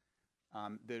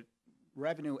 The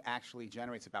revenue actually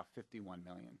generates about $51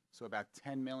 million. So about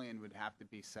 $10 million would have to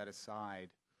be set aside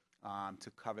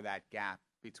to cover that gap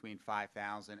between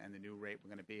 5,000 and the new rate we're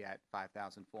going to be at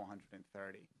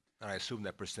 5,430. And I assume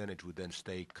that percentage would then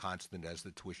stay constant as the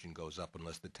tuition goes up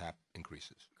unless the TAP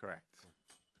increases. Correct.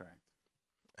 Correct.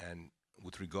 And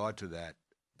with regard to that,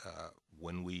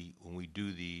 when we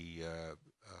do the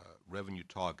revenue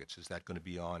targets, is that going to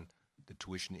be on the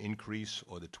tuition increase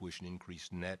or the tuition increase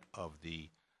net of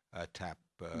the TAP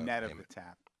Net of payment? the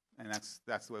TAP. And that's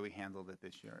the way we handled it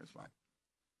this year as well.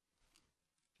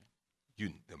 You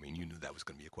knew that was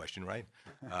going to be a question, right?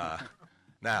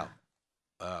 Now,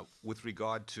 with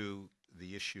regard to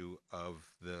the issue of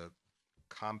the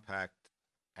compact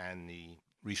and the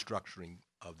restructuring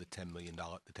of the $10 million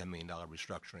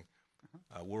restructuring,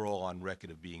 we're all on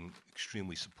record of being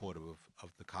extremely supportive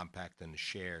of the compact and the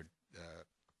shared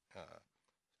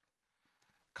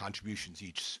contributions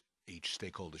each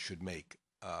stakeholder should make.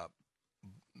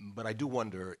 But I do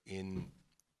wonder, in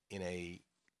a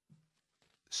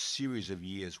series of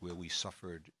years where we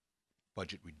suffered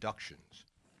budget reductions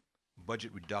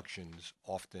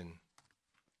often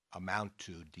amount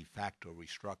to de facto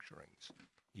restructurings.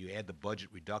 You add the budget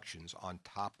reductions on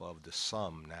top of the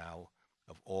sum now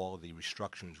of all the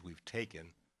restructurings we've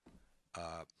taken,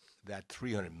 that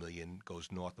 $300 million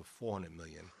goes north of $400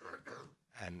 million.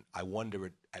 And I wonder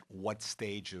at what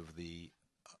stage of the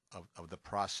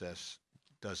process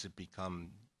does it become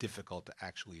difficult to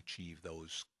actually achieve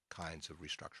those kinds of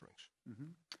restructurings?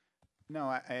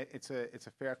 No, it's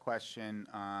a fair question,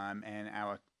 and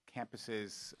our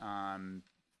campuses,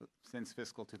 since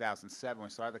fiscal 2007, when we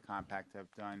started the compact, have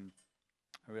done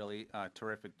a really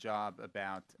terrific job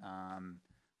about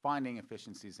finding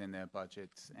efficiencies in their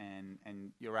budgets.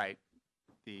 And you're right,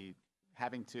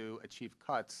 having to achieve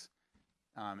cuts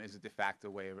is a de facto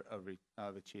way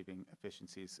of achieving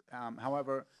efficiencies.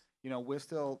 However, we're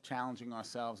still challenging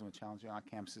ourselves and we're challenging our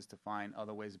campuses to find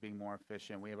other ways of being more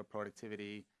efficient. We have a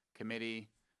productivity committee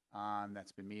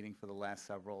that's been meeting for the last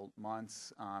several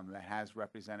months that has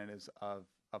representatives of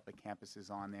the campuses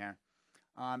on there.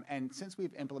 And since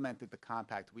we've implemented the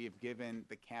compact, we have given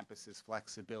the campuses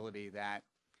flexibility that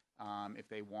if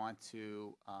they want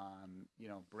to,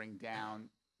 bring down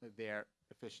their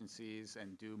efficiencies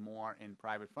and do more in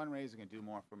private fundraising and do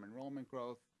more from enrollment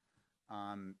growth,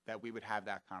 that we would have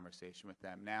that conversation with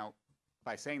them. Now,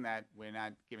 by saying that, we're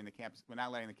not letting the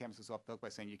campuses off the hook by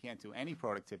saying you can't do any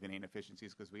productivity and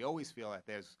efficiencies, because we always feel that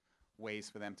there's ways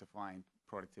for them to find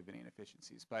productivity and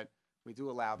efficiencies. But we do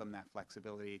allow them that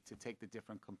flexibility to take the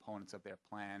different components of their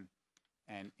plan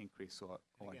and increase or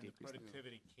Again, the decrease them.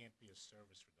 productivity can't be a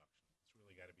service reduction. It's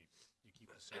really got to be, you keep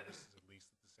the services at least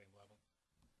at the same level.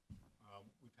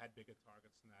 We've had bigger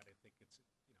targets than that. I think it's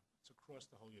across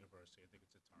the whole university. I think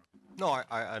it's a target. No,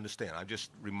 I understand. I'm just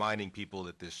reminding people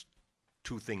that there's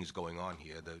two things going on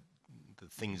here, the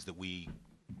things that we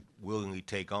willingly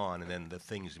take on and then the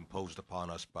things imposed upon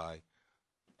us by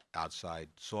outside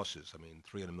sources. I mean,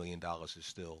 $300 million is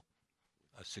still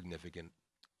a significant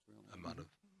amount of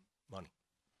money.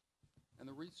 And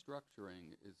the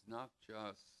restructuring is not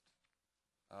just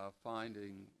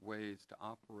finding ways to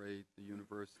operate the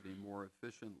university more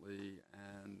efficiently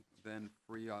and then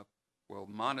free up, well,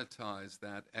 monetize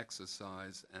that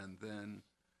exercise and then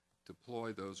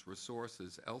deploy those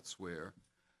resources elsewhere.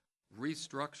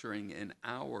 Restructuring in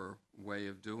our way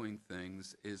of doing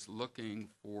things is looking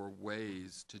for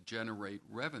ways to generate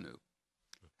revenue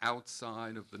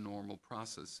outside of the normal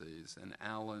processes. And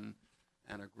Alan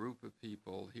and a group of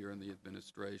people here in the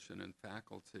administration and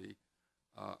faculty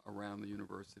around the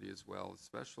university as well,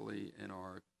 especially in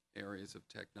our areas of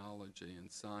technology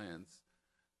and science,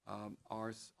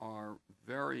 are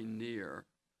very near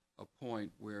a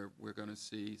point where we're going to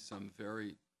see some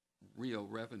very real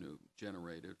revenue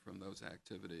generated from those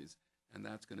activities, and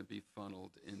that's going to be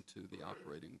funneled into the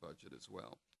operating budget as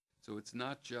well. So it's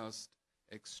not just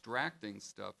extracting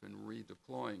stuff and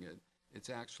redeploying it, it's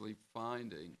actually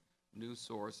finding new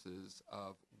sources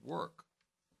of work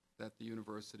that the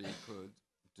university could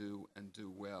do and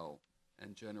do well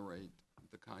and generate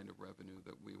the kind of revenue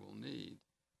that we will need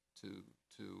to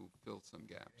fill some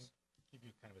gaps. Give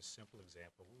you kind of a simple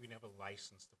example. We never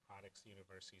license the products the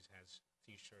university has,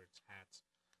 T-shirts, hats.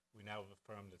 We now have a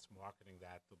firm that's marketing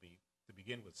that. They'll be, to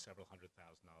begin with, several $100,000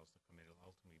 to come in,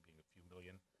 ultimately being a few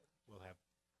million. We'll have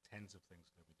tens of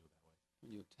things that we do that way.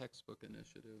 Your textbook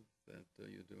initiative that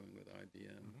you're doing with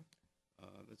IBM,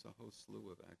 there's a whole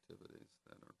slew of activities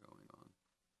that are going on.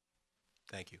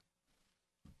 Thank you.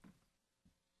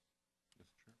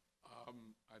 Mr. Chair?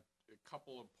 A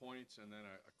couple of points and then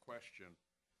a question.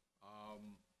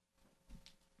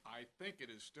 I think it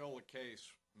is still the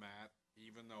case, Matt,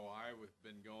 even though I've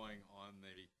been going on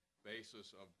the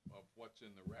basis of what's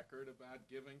in the record about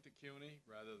giving to CUNY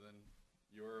rather than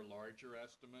your larger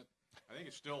estimate, I think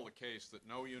it's still the case that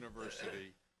no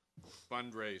university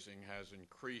fundraising has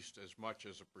increased as much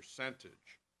as a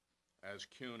percentage as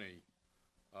CUNY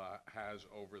has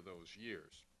over those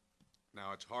years.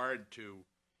 Now, it's hard to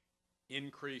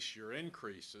increase your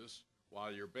increases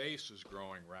while your base is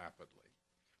growing rapidly.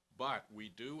 But we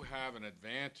do have an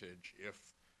advantage if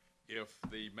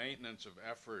the maintenance of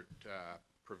effort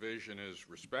provision is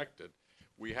respected.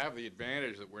 We have the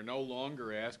advantage that we're no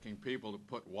longer asking people to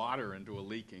put water into a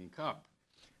leaking cup.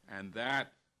 And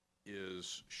that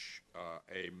is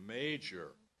a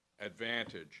major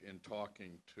advantage in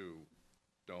talking to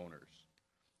donors.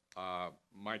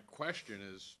 My question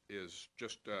is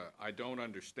just, I don't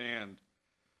understand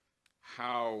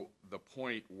how the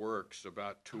point works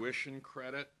about tuition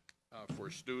credit for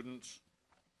students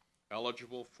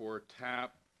eligible for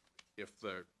TAP if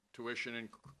the tuition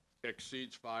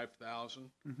exceeds $5,000,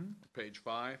 page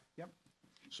 5. Yep.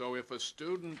 So if a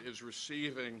student is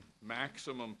receiving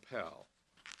maximum Pell,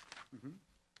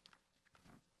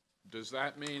 does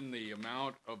that mean the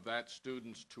amount of that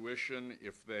student's tuition,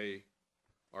 if they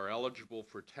are eligible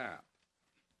for TAP,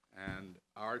 and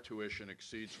our tuition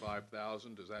exceeds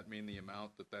 $5,000, does that mean the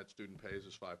amount that that student pays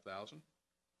is $5,000,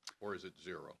 or is it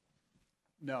zero?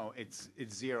 No, it's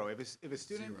zero. If a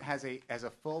student has a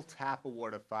full TAP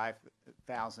award of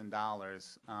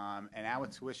 $5,000, and our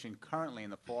tuition currently in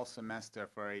the fall semester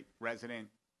for a resident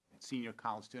senior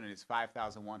college student is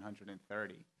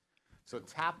 $5,130. So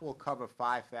TAP will cover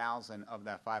 $5,000 of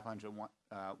that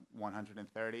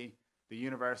 $130. The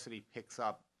university picks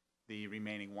up the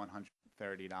remaining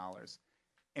 $130.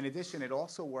 In addition, it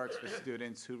also works for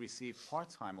students who receive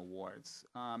part-time awards.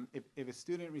 If a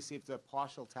student receives a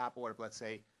partial TAP award of, let's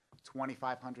say,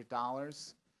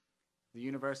 $2,500, the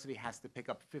university has to pick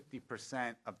up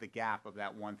 50% of the gap of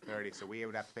that $130. So we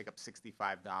would have to pick up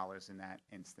 $65 in that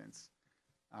instance.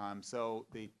 So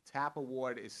the TAP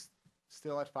award is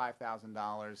still at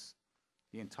 $5,000.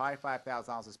 The entire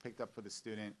 $5,000 is picked up for the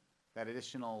student. That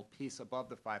additional piece above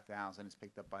the $5,000 is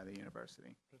picked up by the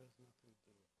university.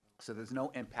 So there's no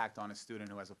impact on a student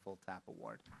who has a full TAP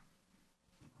award.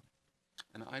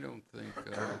 And I don't think,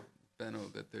 Benno,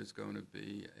 that there's going to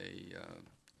be a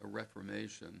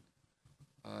reformation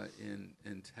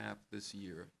in TAP this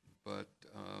year. But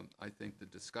I think the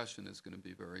discussion is going to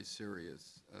be very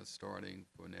serious starting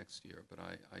for next year. But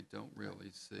I don't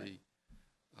really see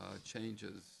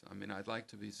changes. I mean, I'd like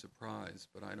to be surprised,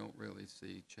 but I don't really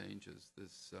see changes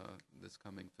this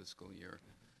coming fiscal year,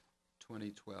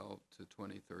 2012 to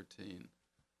 2013,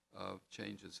 of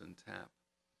changes in TAP.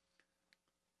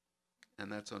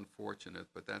 And that's unfortunate,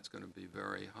 but that's going to be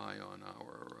very high on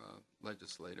our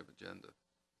legislative agenda.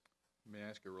 May I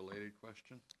ask a related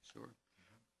question? Sure.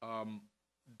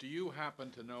 Do you happen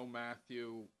to know,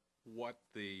 Matthew, what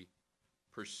the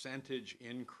percentage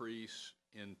increase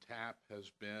in TAP has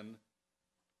been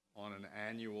on an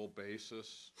annual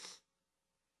basis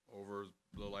over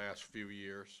the last few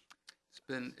years? It's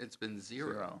been zero. It's been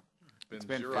zero. It's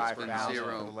been 5,000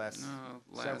 zero. for the last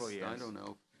No, several last, years. I don't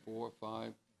know, 4 or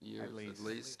 5 years at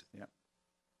least. Yep.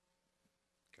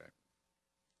 Okay.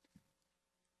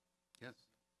 Yes.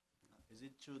 Is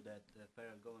it true that the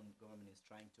federal government is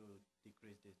trying to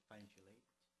decrease the financial aid?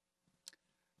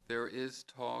 There is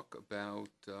talk about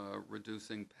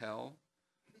reducing Pell.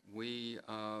 We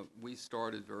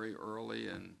started very early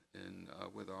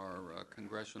with our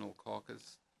congressional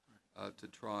caucus to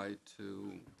try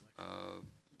to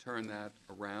turn that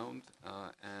around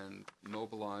and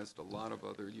mobilized a lot of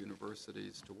other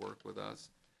universities to work with us,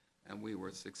 and we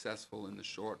were successful in the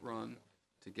short run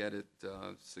to get it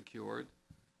secured.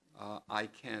 I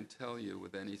can't tell you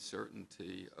with any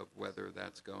certainty of whether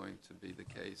that's going to be the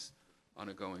case on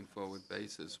a going forward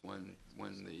basis when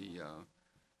the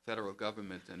federal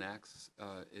government enacts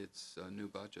its new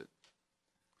budget.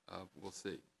 We'll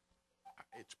see.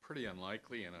 It's pretty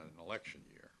unlikely in an election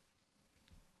year.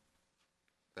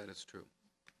 That is true.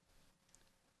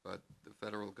 But the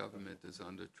federal government is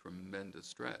under tremendous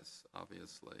stress,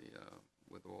 obviously,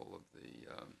 with all of the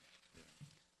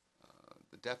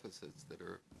deficits that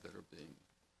are being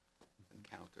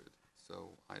encountered.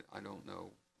 So I don't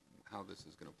know how this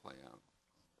is going to play out.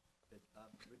 But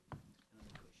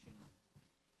another question.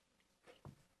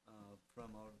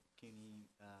 From our CUNY,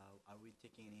 are we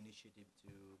taking an initiative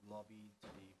to lobby to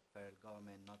the federal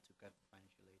government not to cut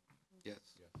financial aid?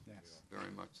 Yes, Yes.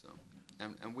 very much so.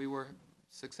 And we were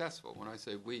successful. When I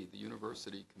say we, the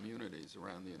university communities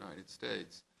around the United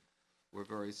States were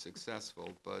very successful,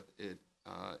 but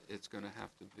it's going to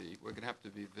have to be, we're going to have to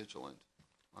be vigilant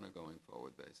on a going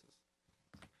forward basis.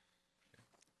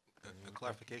 A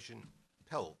clarification,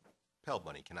 Pell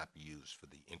money cannot be used for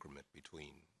the increment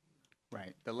between,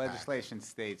 Right. The legislation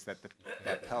states that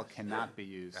that Pell cannot be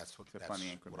used that's to what fund the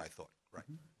increment. I thought, right.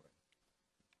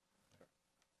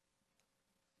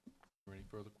 Any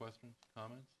further questions,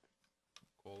 comments?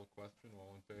 Call a question,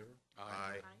 all in favor?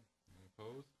 Aye. Any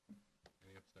opposed?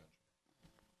 Any abstentions?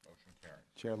 Motion carries.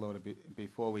 Chair Loda,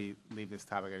 before we leave this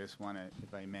topic, I just want to,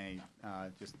 if I may,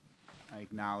 just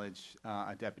acknowledge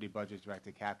our Deputy Budget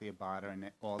Director, Kathy Abada,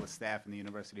 and all the staff in the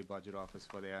University Budget Office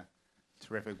for their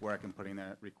terrific work in putting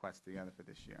the request together for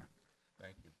this year.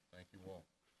 Thank you. Thank you all.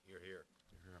 Here, here.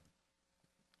 Here.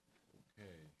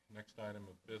 Okay, next item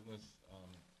of business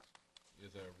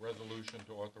is a resolution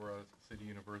to authorize the City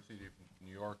University of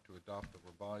New York to adopt a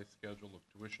revised schedule of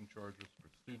tuition charges for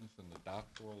students in the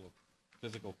doctoral of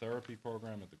physical therapy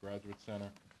program at the Graduate Center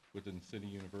within City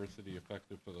University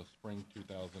effective for the spring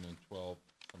 2012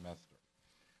 semester.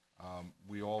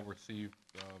 We all received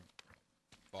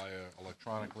via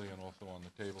electronically and also on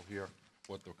the table here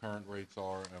what the current rates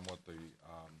are and what the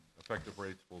effective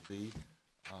rates will be.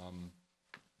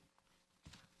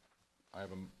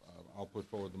 I'll put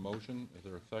forward the motion. Is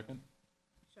there a second?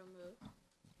 So moved.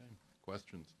 Okay.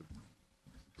 Questions?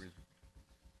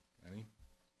 Any?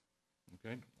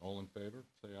 Okay. All in favor,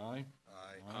 say aye.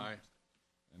 Aye.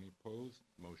 Any opposed?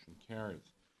 Motion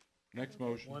carries. Next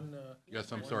motion.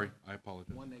 Yes, I'm sorry. I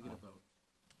apologize. One negative vote.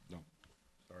 No,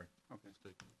 sorry. Okay.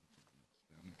 Mistake.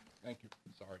 Thank you.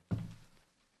 Sorry.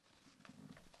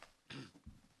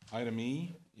 Item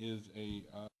E is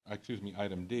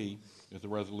item D is a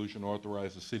resolution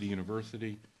authorizing the City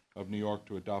University of New York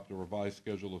to adopt a revised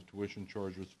schedule of tuition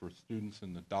charges for students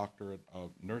in the Doctorate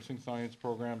of Nursing Science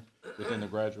program within the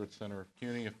Graduate Center of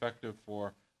CUNY effective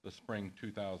for the spring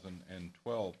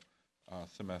 2012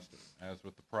 semester. As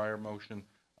with the prior motion,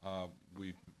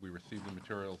 we received the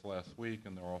materials last week,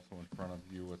 and they're also in front of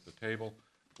you at the table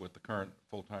with the current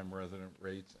full-time resident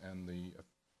rates and the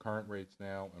current rates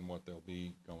now and what they'll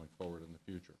be going forward in the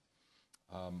future.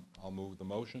 I'll move the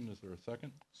motion. Is there a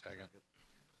second? Second.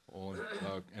 All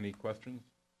any questions,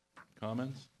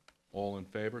 comments? All in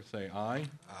favor, say aye.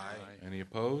 Aye. Any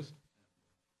opposed?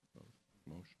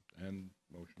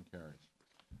 Motion carries.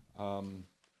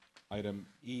 Item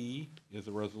E is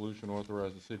a resolution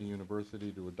authorizing the City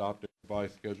University to adopt a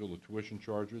revised schedule of tuition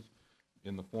charges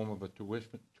in the form of a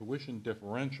tuition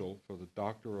differential for the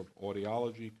Doctor of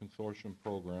Audiology Consortium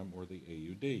Program, or the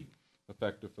AUD,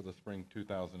 effective for the spring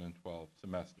 2012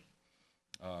 semester.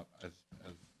 As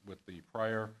with the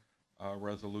prior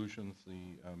resolutions,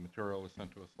 the material was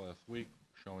sent to us last week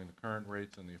showing the current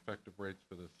rates and the effective rates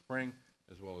for the spring,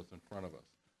 as well as in front of us.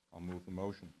 I'll move the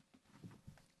motion.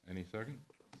 Any second?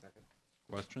 Second.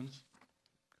 Questions?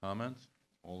 Comments?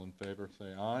 All in favor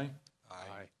say aye.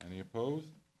 Aye. Any opposed?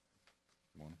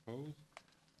 One opposed.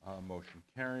 Motion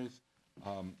carries.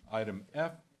 Item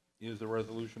F is a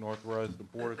resolution authorizing the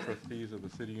Board of Trustees of the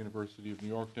City University of New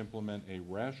York to implement a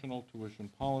rational tuition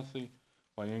policy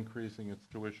by increasing its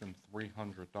tuition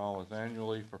 $300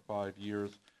 annually for 5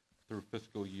 years through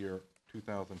fiscal year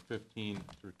 2015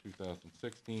 through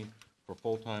 2016 for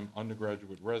full-time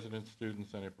undergraduate resident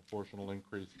students, and a proportional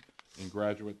increase in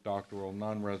graduate, doctoral,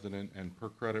 non-resident, and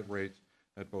per-credit rates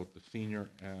at both the senior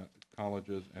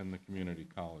colleges and the community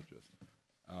colleges.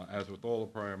 As with all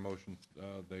the prior motions,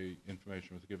 the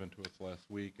information was given to us last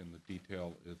week, and the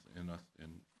detail is in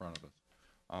front of us.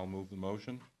 I'll move the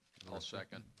motion. I'll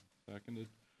second. Seconded.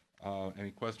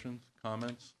 Any questions,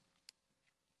 comments?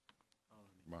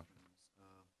 Roger.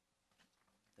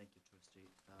 Thank you,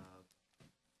 trustee.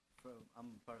 I'm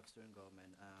part of student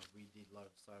government. We did a lot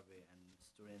of survey, and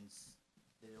students,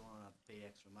 they don't want to pay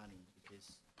extra money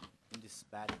because in this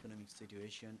bad economic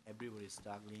situation, everybody is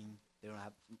struggling. They don't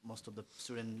have, most of the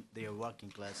students, they are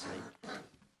working class. Like,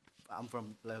 I'm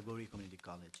from Lagori Community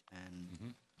College,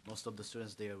 and most of the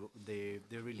students,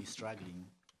 they're really struggling.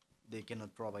 They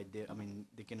cannot provide they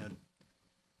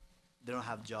don't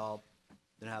have job,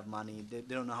 they don't have money, they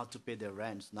don't know how to pay their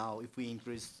rents. Now, if we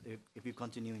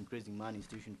continue increasing money,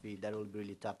 tuition fee, that will be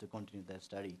really tough to continue their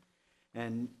study.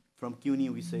 And from CUNY,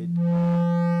 we said,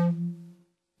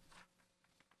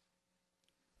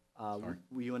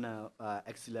 we want to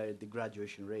accelerate the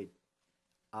graduation rate.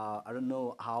 I don't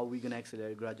know how we're going to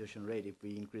accelerate graduation rate if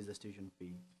we increase the tuition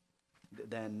fee.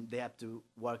 Then they have to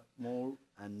work more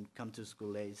and come to school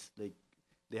late. Like,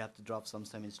 they have to drop some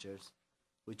semesters,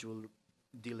 which will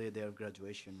delay their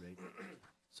graduation rate.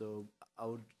 So I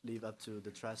would leave up to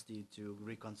the trustee to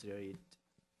reconsider it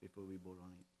before we vote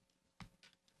on it.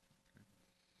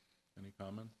 Any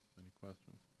comments? Any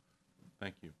questions?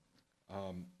 Thank you.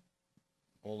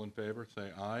 All in favor,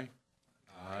 say aye.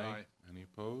 Aye. Any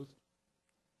opposed?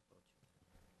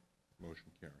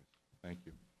 Motion carries. Thank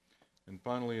you. And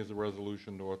finally is a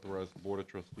resolution to authorize the Board of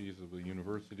Trustees of the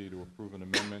university to approve an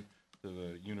amendment to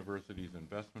the university's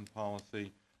investment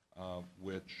policy,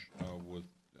 which was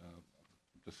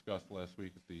discussed last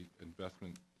week at the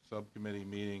investment subcommittee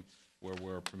meeting, where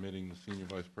we're permitting the senior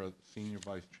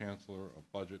vice chancellor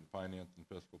of budget, finance, and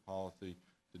fiscal policy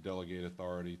to delegate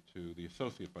authority to the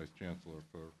associate vice chancellor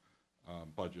for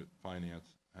budget, finance,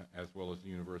 as well as the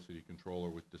university controller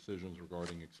with decisions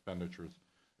regarding expenditures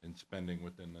and spending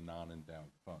within the non-endowed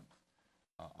fund.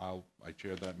 I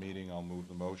chaired that meeting. I'll move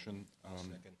the motion.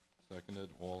 Second. Seconded.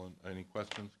 Any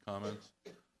questions, comments?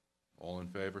 All in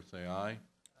favor, say aye.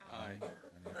 Aye.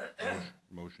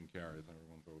 Motion carries.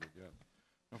 Everyone voted yes.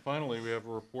 Now, finally, we have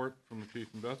a report from the Chief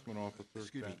Investment Officer.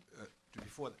 Excuse me,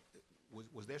 before,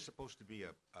 was there supposed to be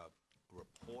a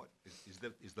report?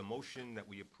 Is the motion that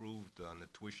we approved on the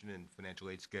tuition and financial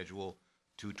aid schedule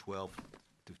 212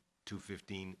 to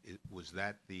 215, was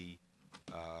that the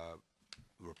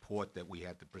report that we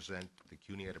had to present, the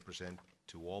CUNY had to present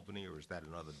to Albany, or is that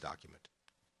another document?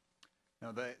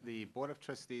 No, the Board of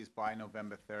Trustees by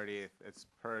November 30th, it's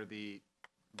per the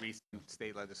recent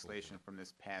state legislation from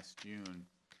this past June,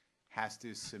 has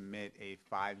to submit a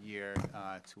 5-year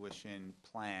tuition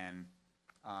plan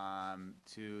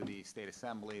to the State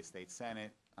Assembly, State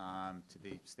Senate, to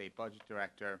the State Budget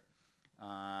Director.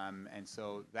 And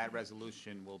so that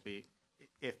resolution will be,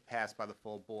 if passed by the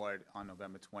full board on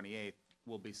November 28th,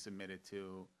 will be submitted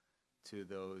to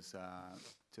those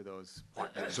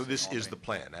partners. So this in is the Albany.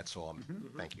 plan, that's all.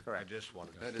 Thank you. Correct. I just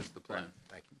wanted to. That is the plan.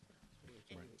 Thank you.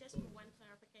 And just for one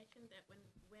clarification, that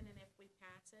when and if we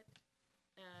pass it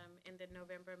in the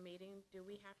November meeting, do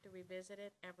we have to revisit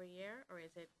it every year, or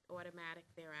is it automatic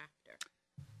thereafter?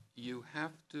 You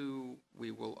have to,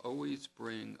 we will always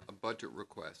bring a budget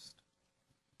request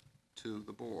to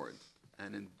the board,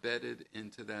 and embedded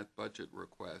into that budget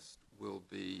request will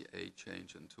be a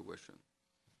change in tuition.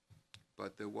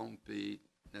 But there won't be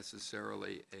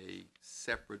necessarily a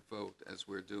separate vote, as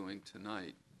we're doing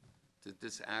tonight, to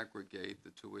disaggregate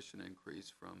the tuition increase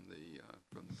from the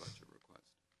budget request.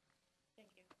 Thank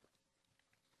you.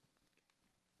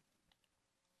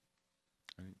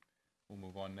 We'll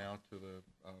move on now to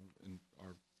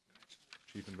our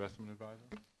Chief Investment Advisor.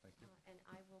 Thank you. And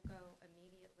I will go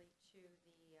immediately to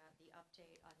the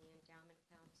update on the Endowment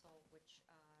Council, which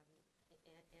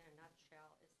in a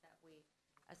nutshell is that we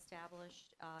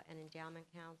established an Endowment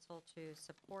Council to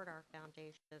support our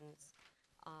foundations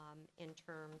in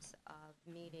terms of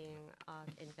meeting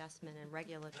investment and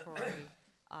regulatory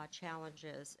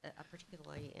challenges,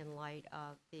 particularly in light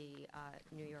of the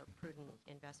New York Prudent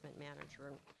Investment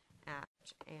Management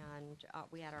Act. And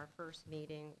we had our first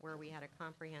meeting where we had a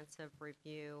comprehensive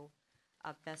review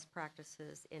of best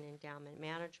practices in endowment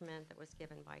management that was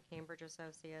given by Cambridge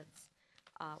Associates.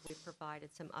 We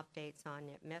provided some updates on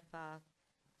MIFA,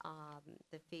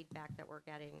 The feedback that we're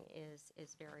getting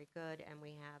is very good, and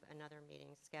we have another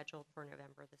meeting scheduled for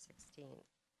November the 16th.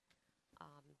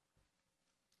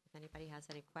 If anybody has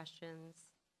any questions.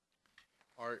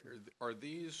 Are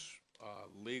these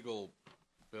legal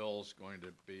bills going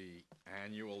to be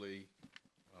annually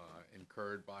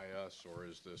incurred by us, or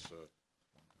is this a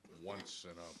once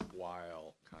in a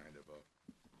while kind of a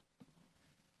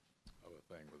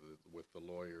thing with the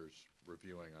lawyers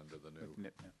reviewing under the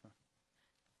new?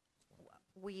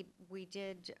 We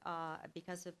did,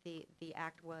 because of the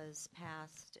act was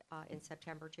passed in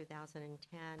September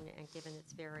 2010, and given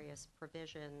its various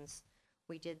provisions,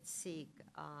 we did seek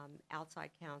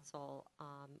outside counsel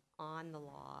on the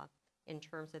law in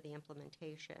terms of the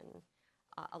implementation.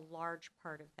 A large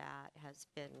part of that has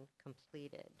been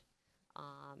completed,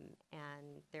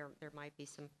 and there might be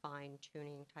some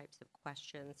fine-tuning types of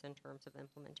questions in terms of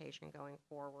implementation going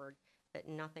forward, but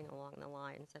nothing along the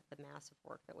lines of the massive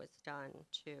work that was done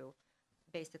to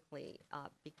basically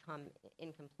become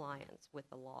in compliance with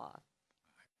the law.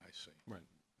 I see. Right.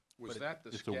 Was that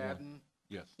the it's a one- Skadden?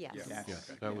 Yes. Yes.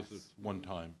 Yes, that was one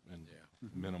time and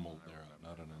minimal there,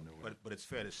 not an annuity. But it's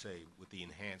fair to say, with the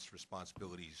enhanced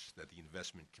responsibilities that the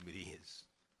investment committee has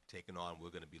taken on, we're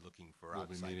going to be looking for We'll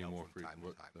be outside meeting help more from time to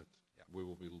frequently. time. Yeah. We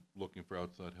will be looking for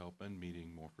outside help and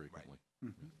meeting more frequently.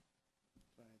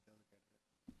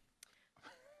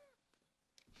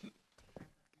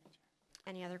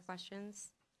 Any other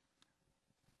questions?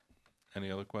 Any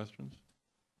other questions?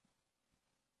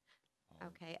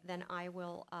 Okay, then I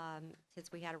will,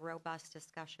 since we had a robust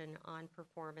discussion on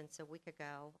performance a week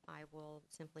ago, I will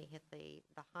simply hit the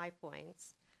high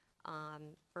points.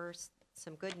 First,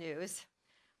 some good news.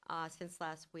 Since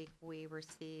last week, we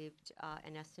received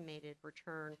an estimated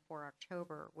return for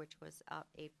October, which was up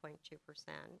 8.2%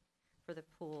 for the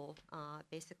pool,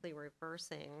 basically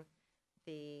reversing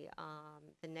the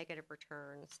negative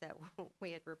returns that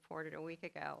we had reported a week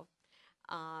ago.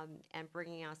 And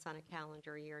bringing us on a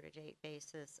calendar year-to-date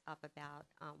basis up about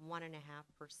 1.5%,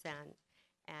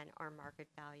 and our market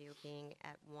value being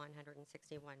at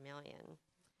 $161 million.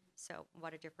 So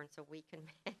what a difference a week can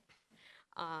make.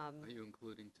 Are you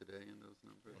including today in those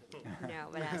numbers? No,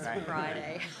 but as of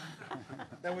Friday.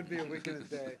 That would be a week and a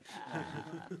day.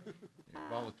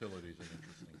 Volatility is an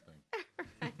interesting thing.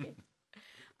 Right.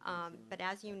 But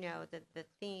as you know, the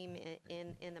theme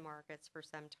in the markets for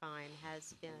some time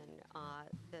has been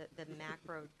the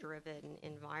macro-driven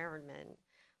environment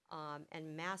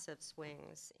and massive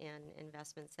swings in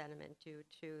investment sentiment due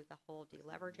to the whole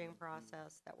deleveraging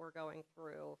process that we're going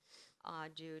through,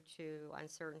 due to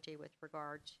uncertainty with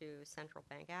regard to central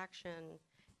bank action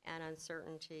and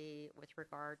uncertainty with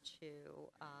regard to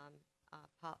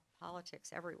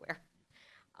politics everywhere.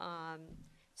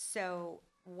 So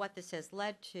what this has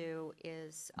led to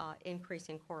is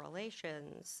increasing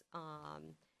correlations,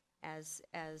 as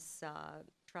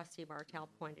Trustee Martell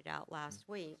pointed out last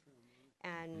week.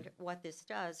 And what this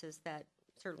does is that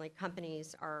certainly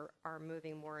companies are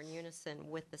moving more in unison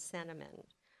with the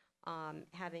sentiment.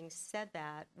 Having said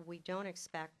that, we don't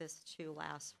expect this to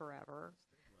last forever,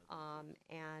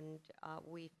 and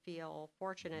we feel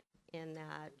fortunate in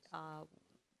that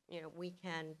we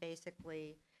can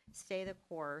basically stay the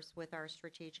course with our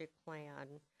strategic plan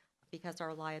because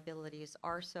our liabilities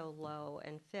are so low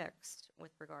and fixed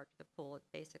with regard to the pool,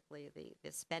 basically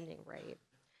the spending rate.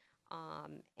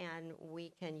 And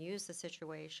we can use the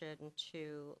situation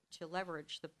to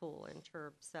leverage the pool in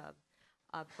terms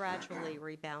of gradually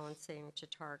rebalancing to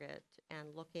target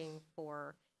and looking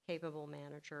for capable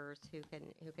managers who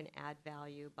can add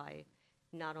value by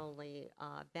not only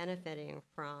benefiting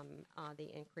from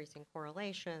the increasing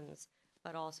correlations,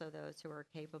 but also those who are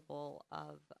capable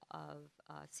of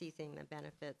seizing the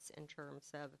benefits in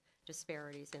terms of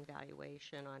disparities in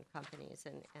valuation on companies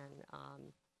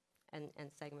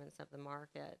and segments of the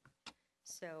market.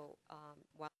 So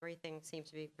while everything seems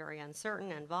to be very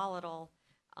uncertain and volatile,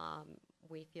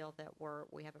 we feel that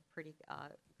we have a pretty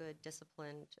good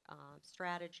disciplined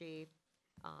strategy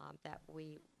that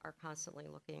we are constantly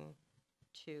looking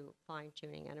to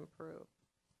fine-tuning and improve.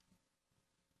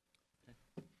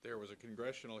 There was a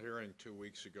congressional hearing 2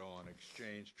 weeks ago on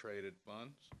exchange-traded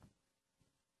funds,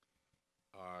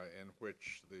 in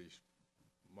which the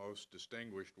most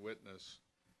distinguished witness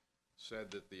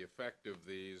said that the effect of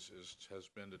these has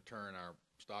been to turn our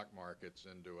stock markets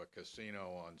into a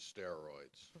casino on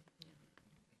steroids.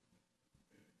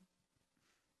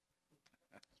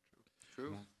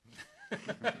 True.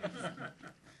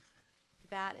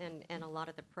 That and a lot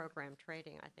of the program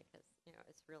trading, I think,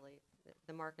 is really,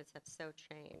 the markets have so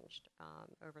changed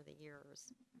over the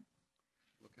years.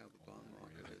 Look how the bond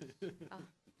market is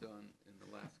done in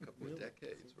the last couple of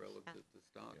decades relative to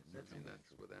stocks. I mean, that's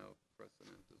without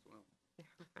precedent as well.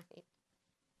 Right.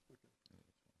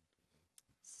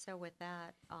 So with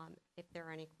that, if there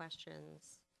are any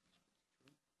questions,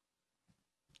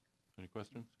 Any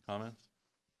questions, comments?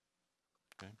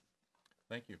 Okay,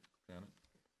 thank you, Janet.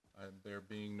 There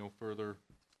being no further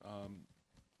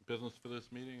business for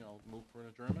this meeting, I'll move for an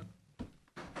adjournment.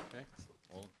 Okay,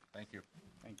 well, thank you.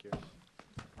 Thank you.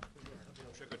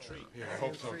 Yeah, I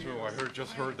hope so too. I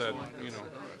just heard that,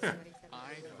 somebody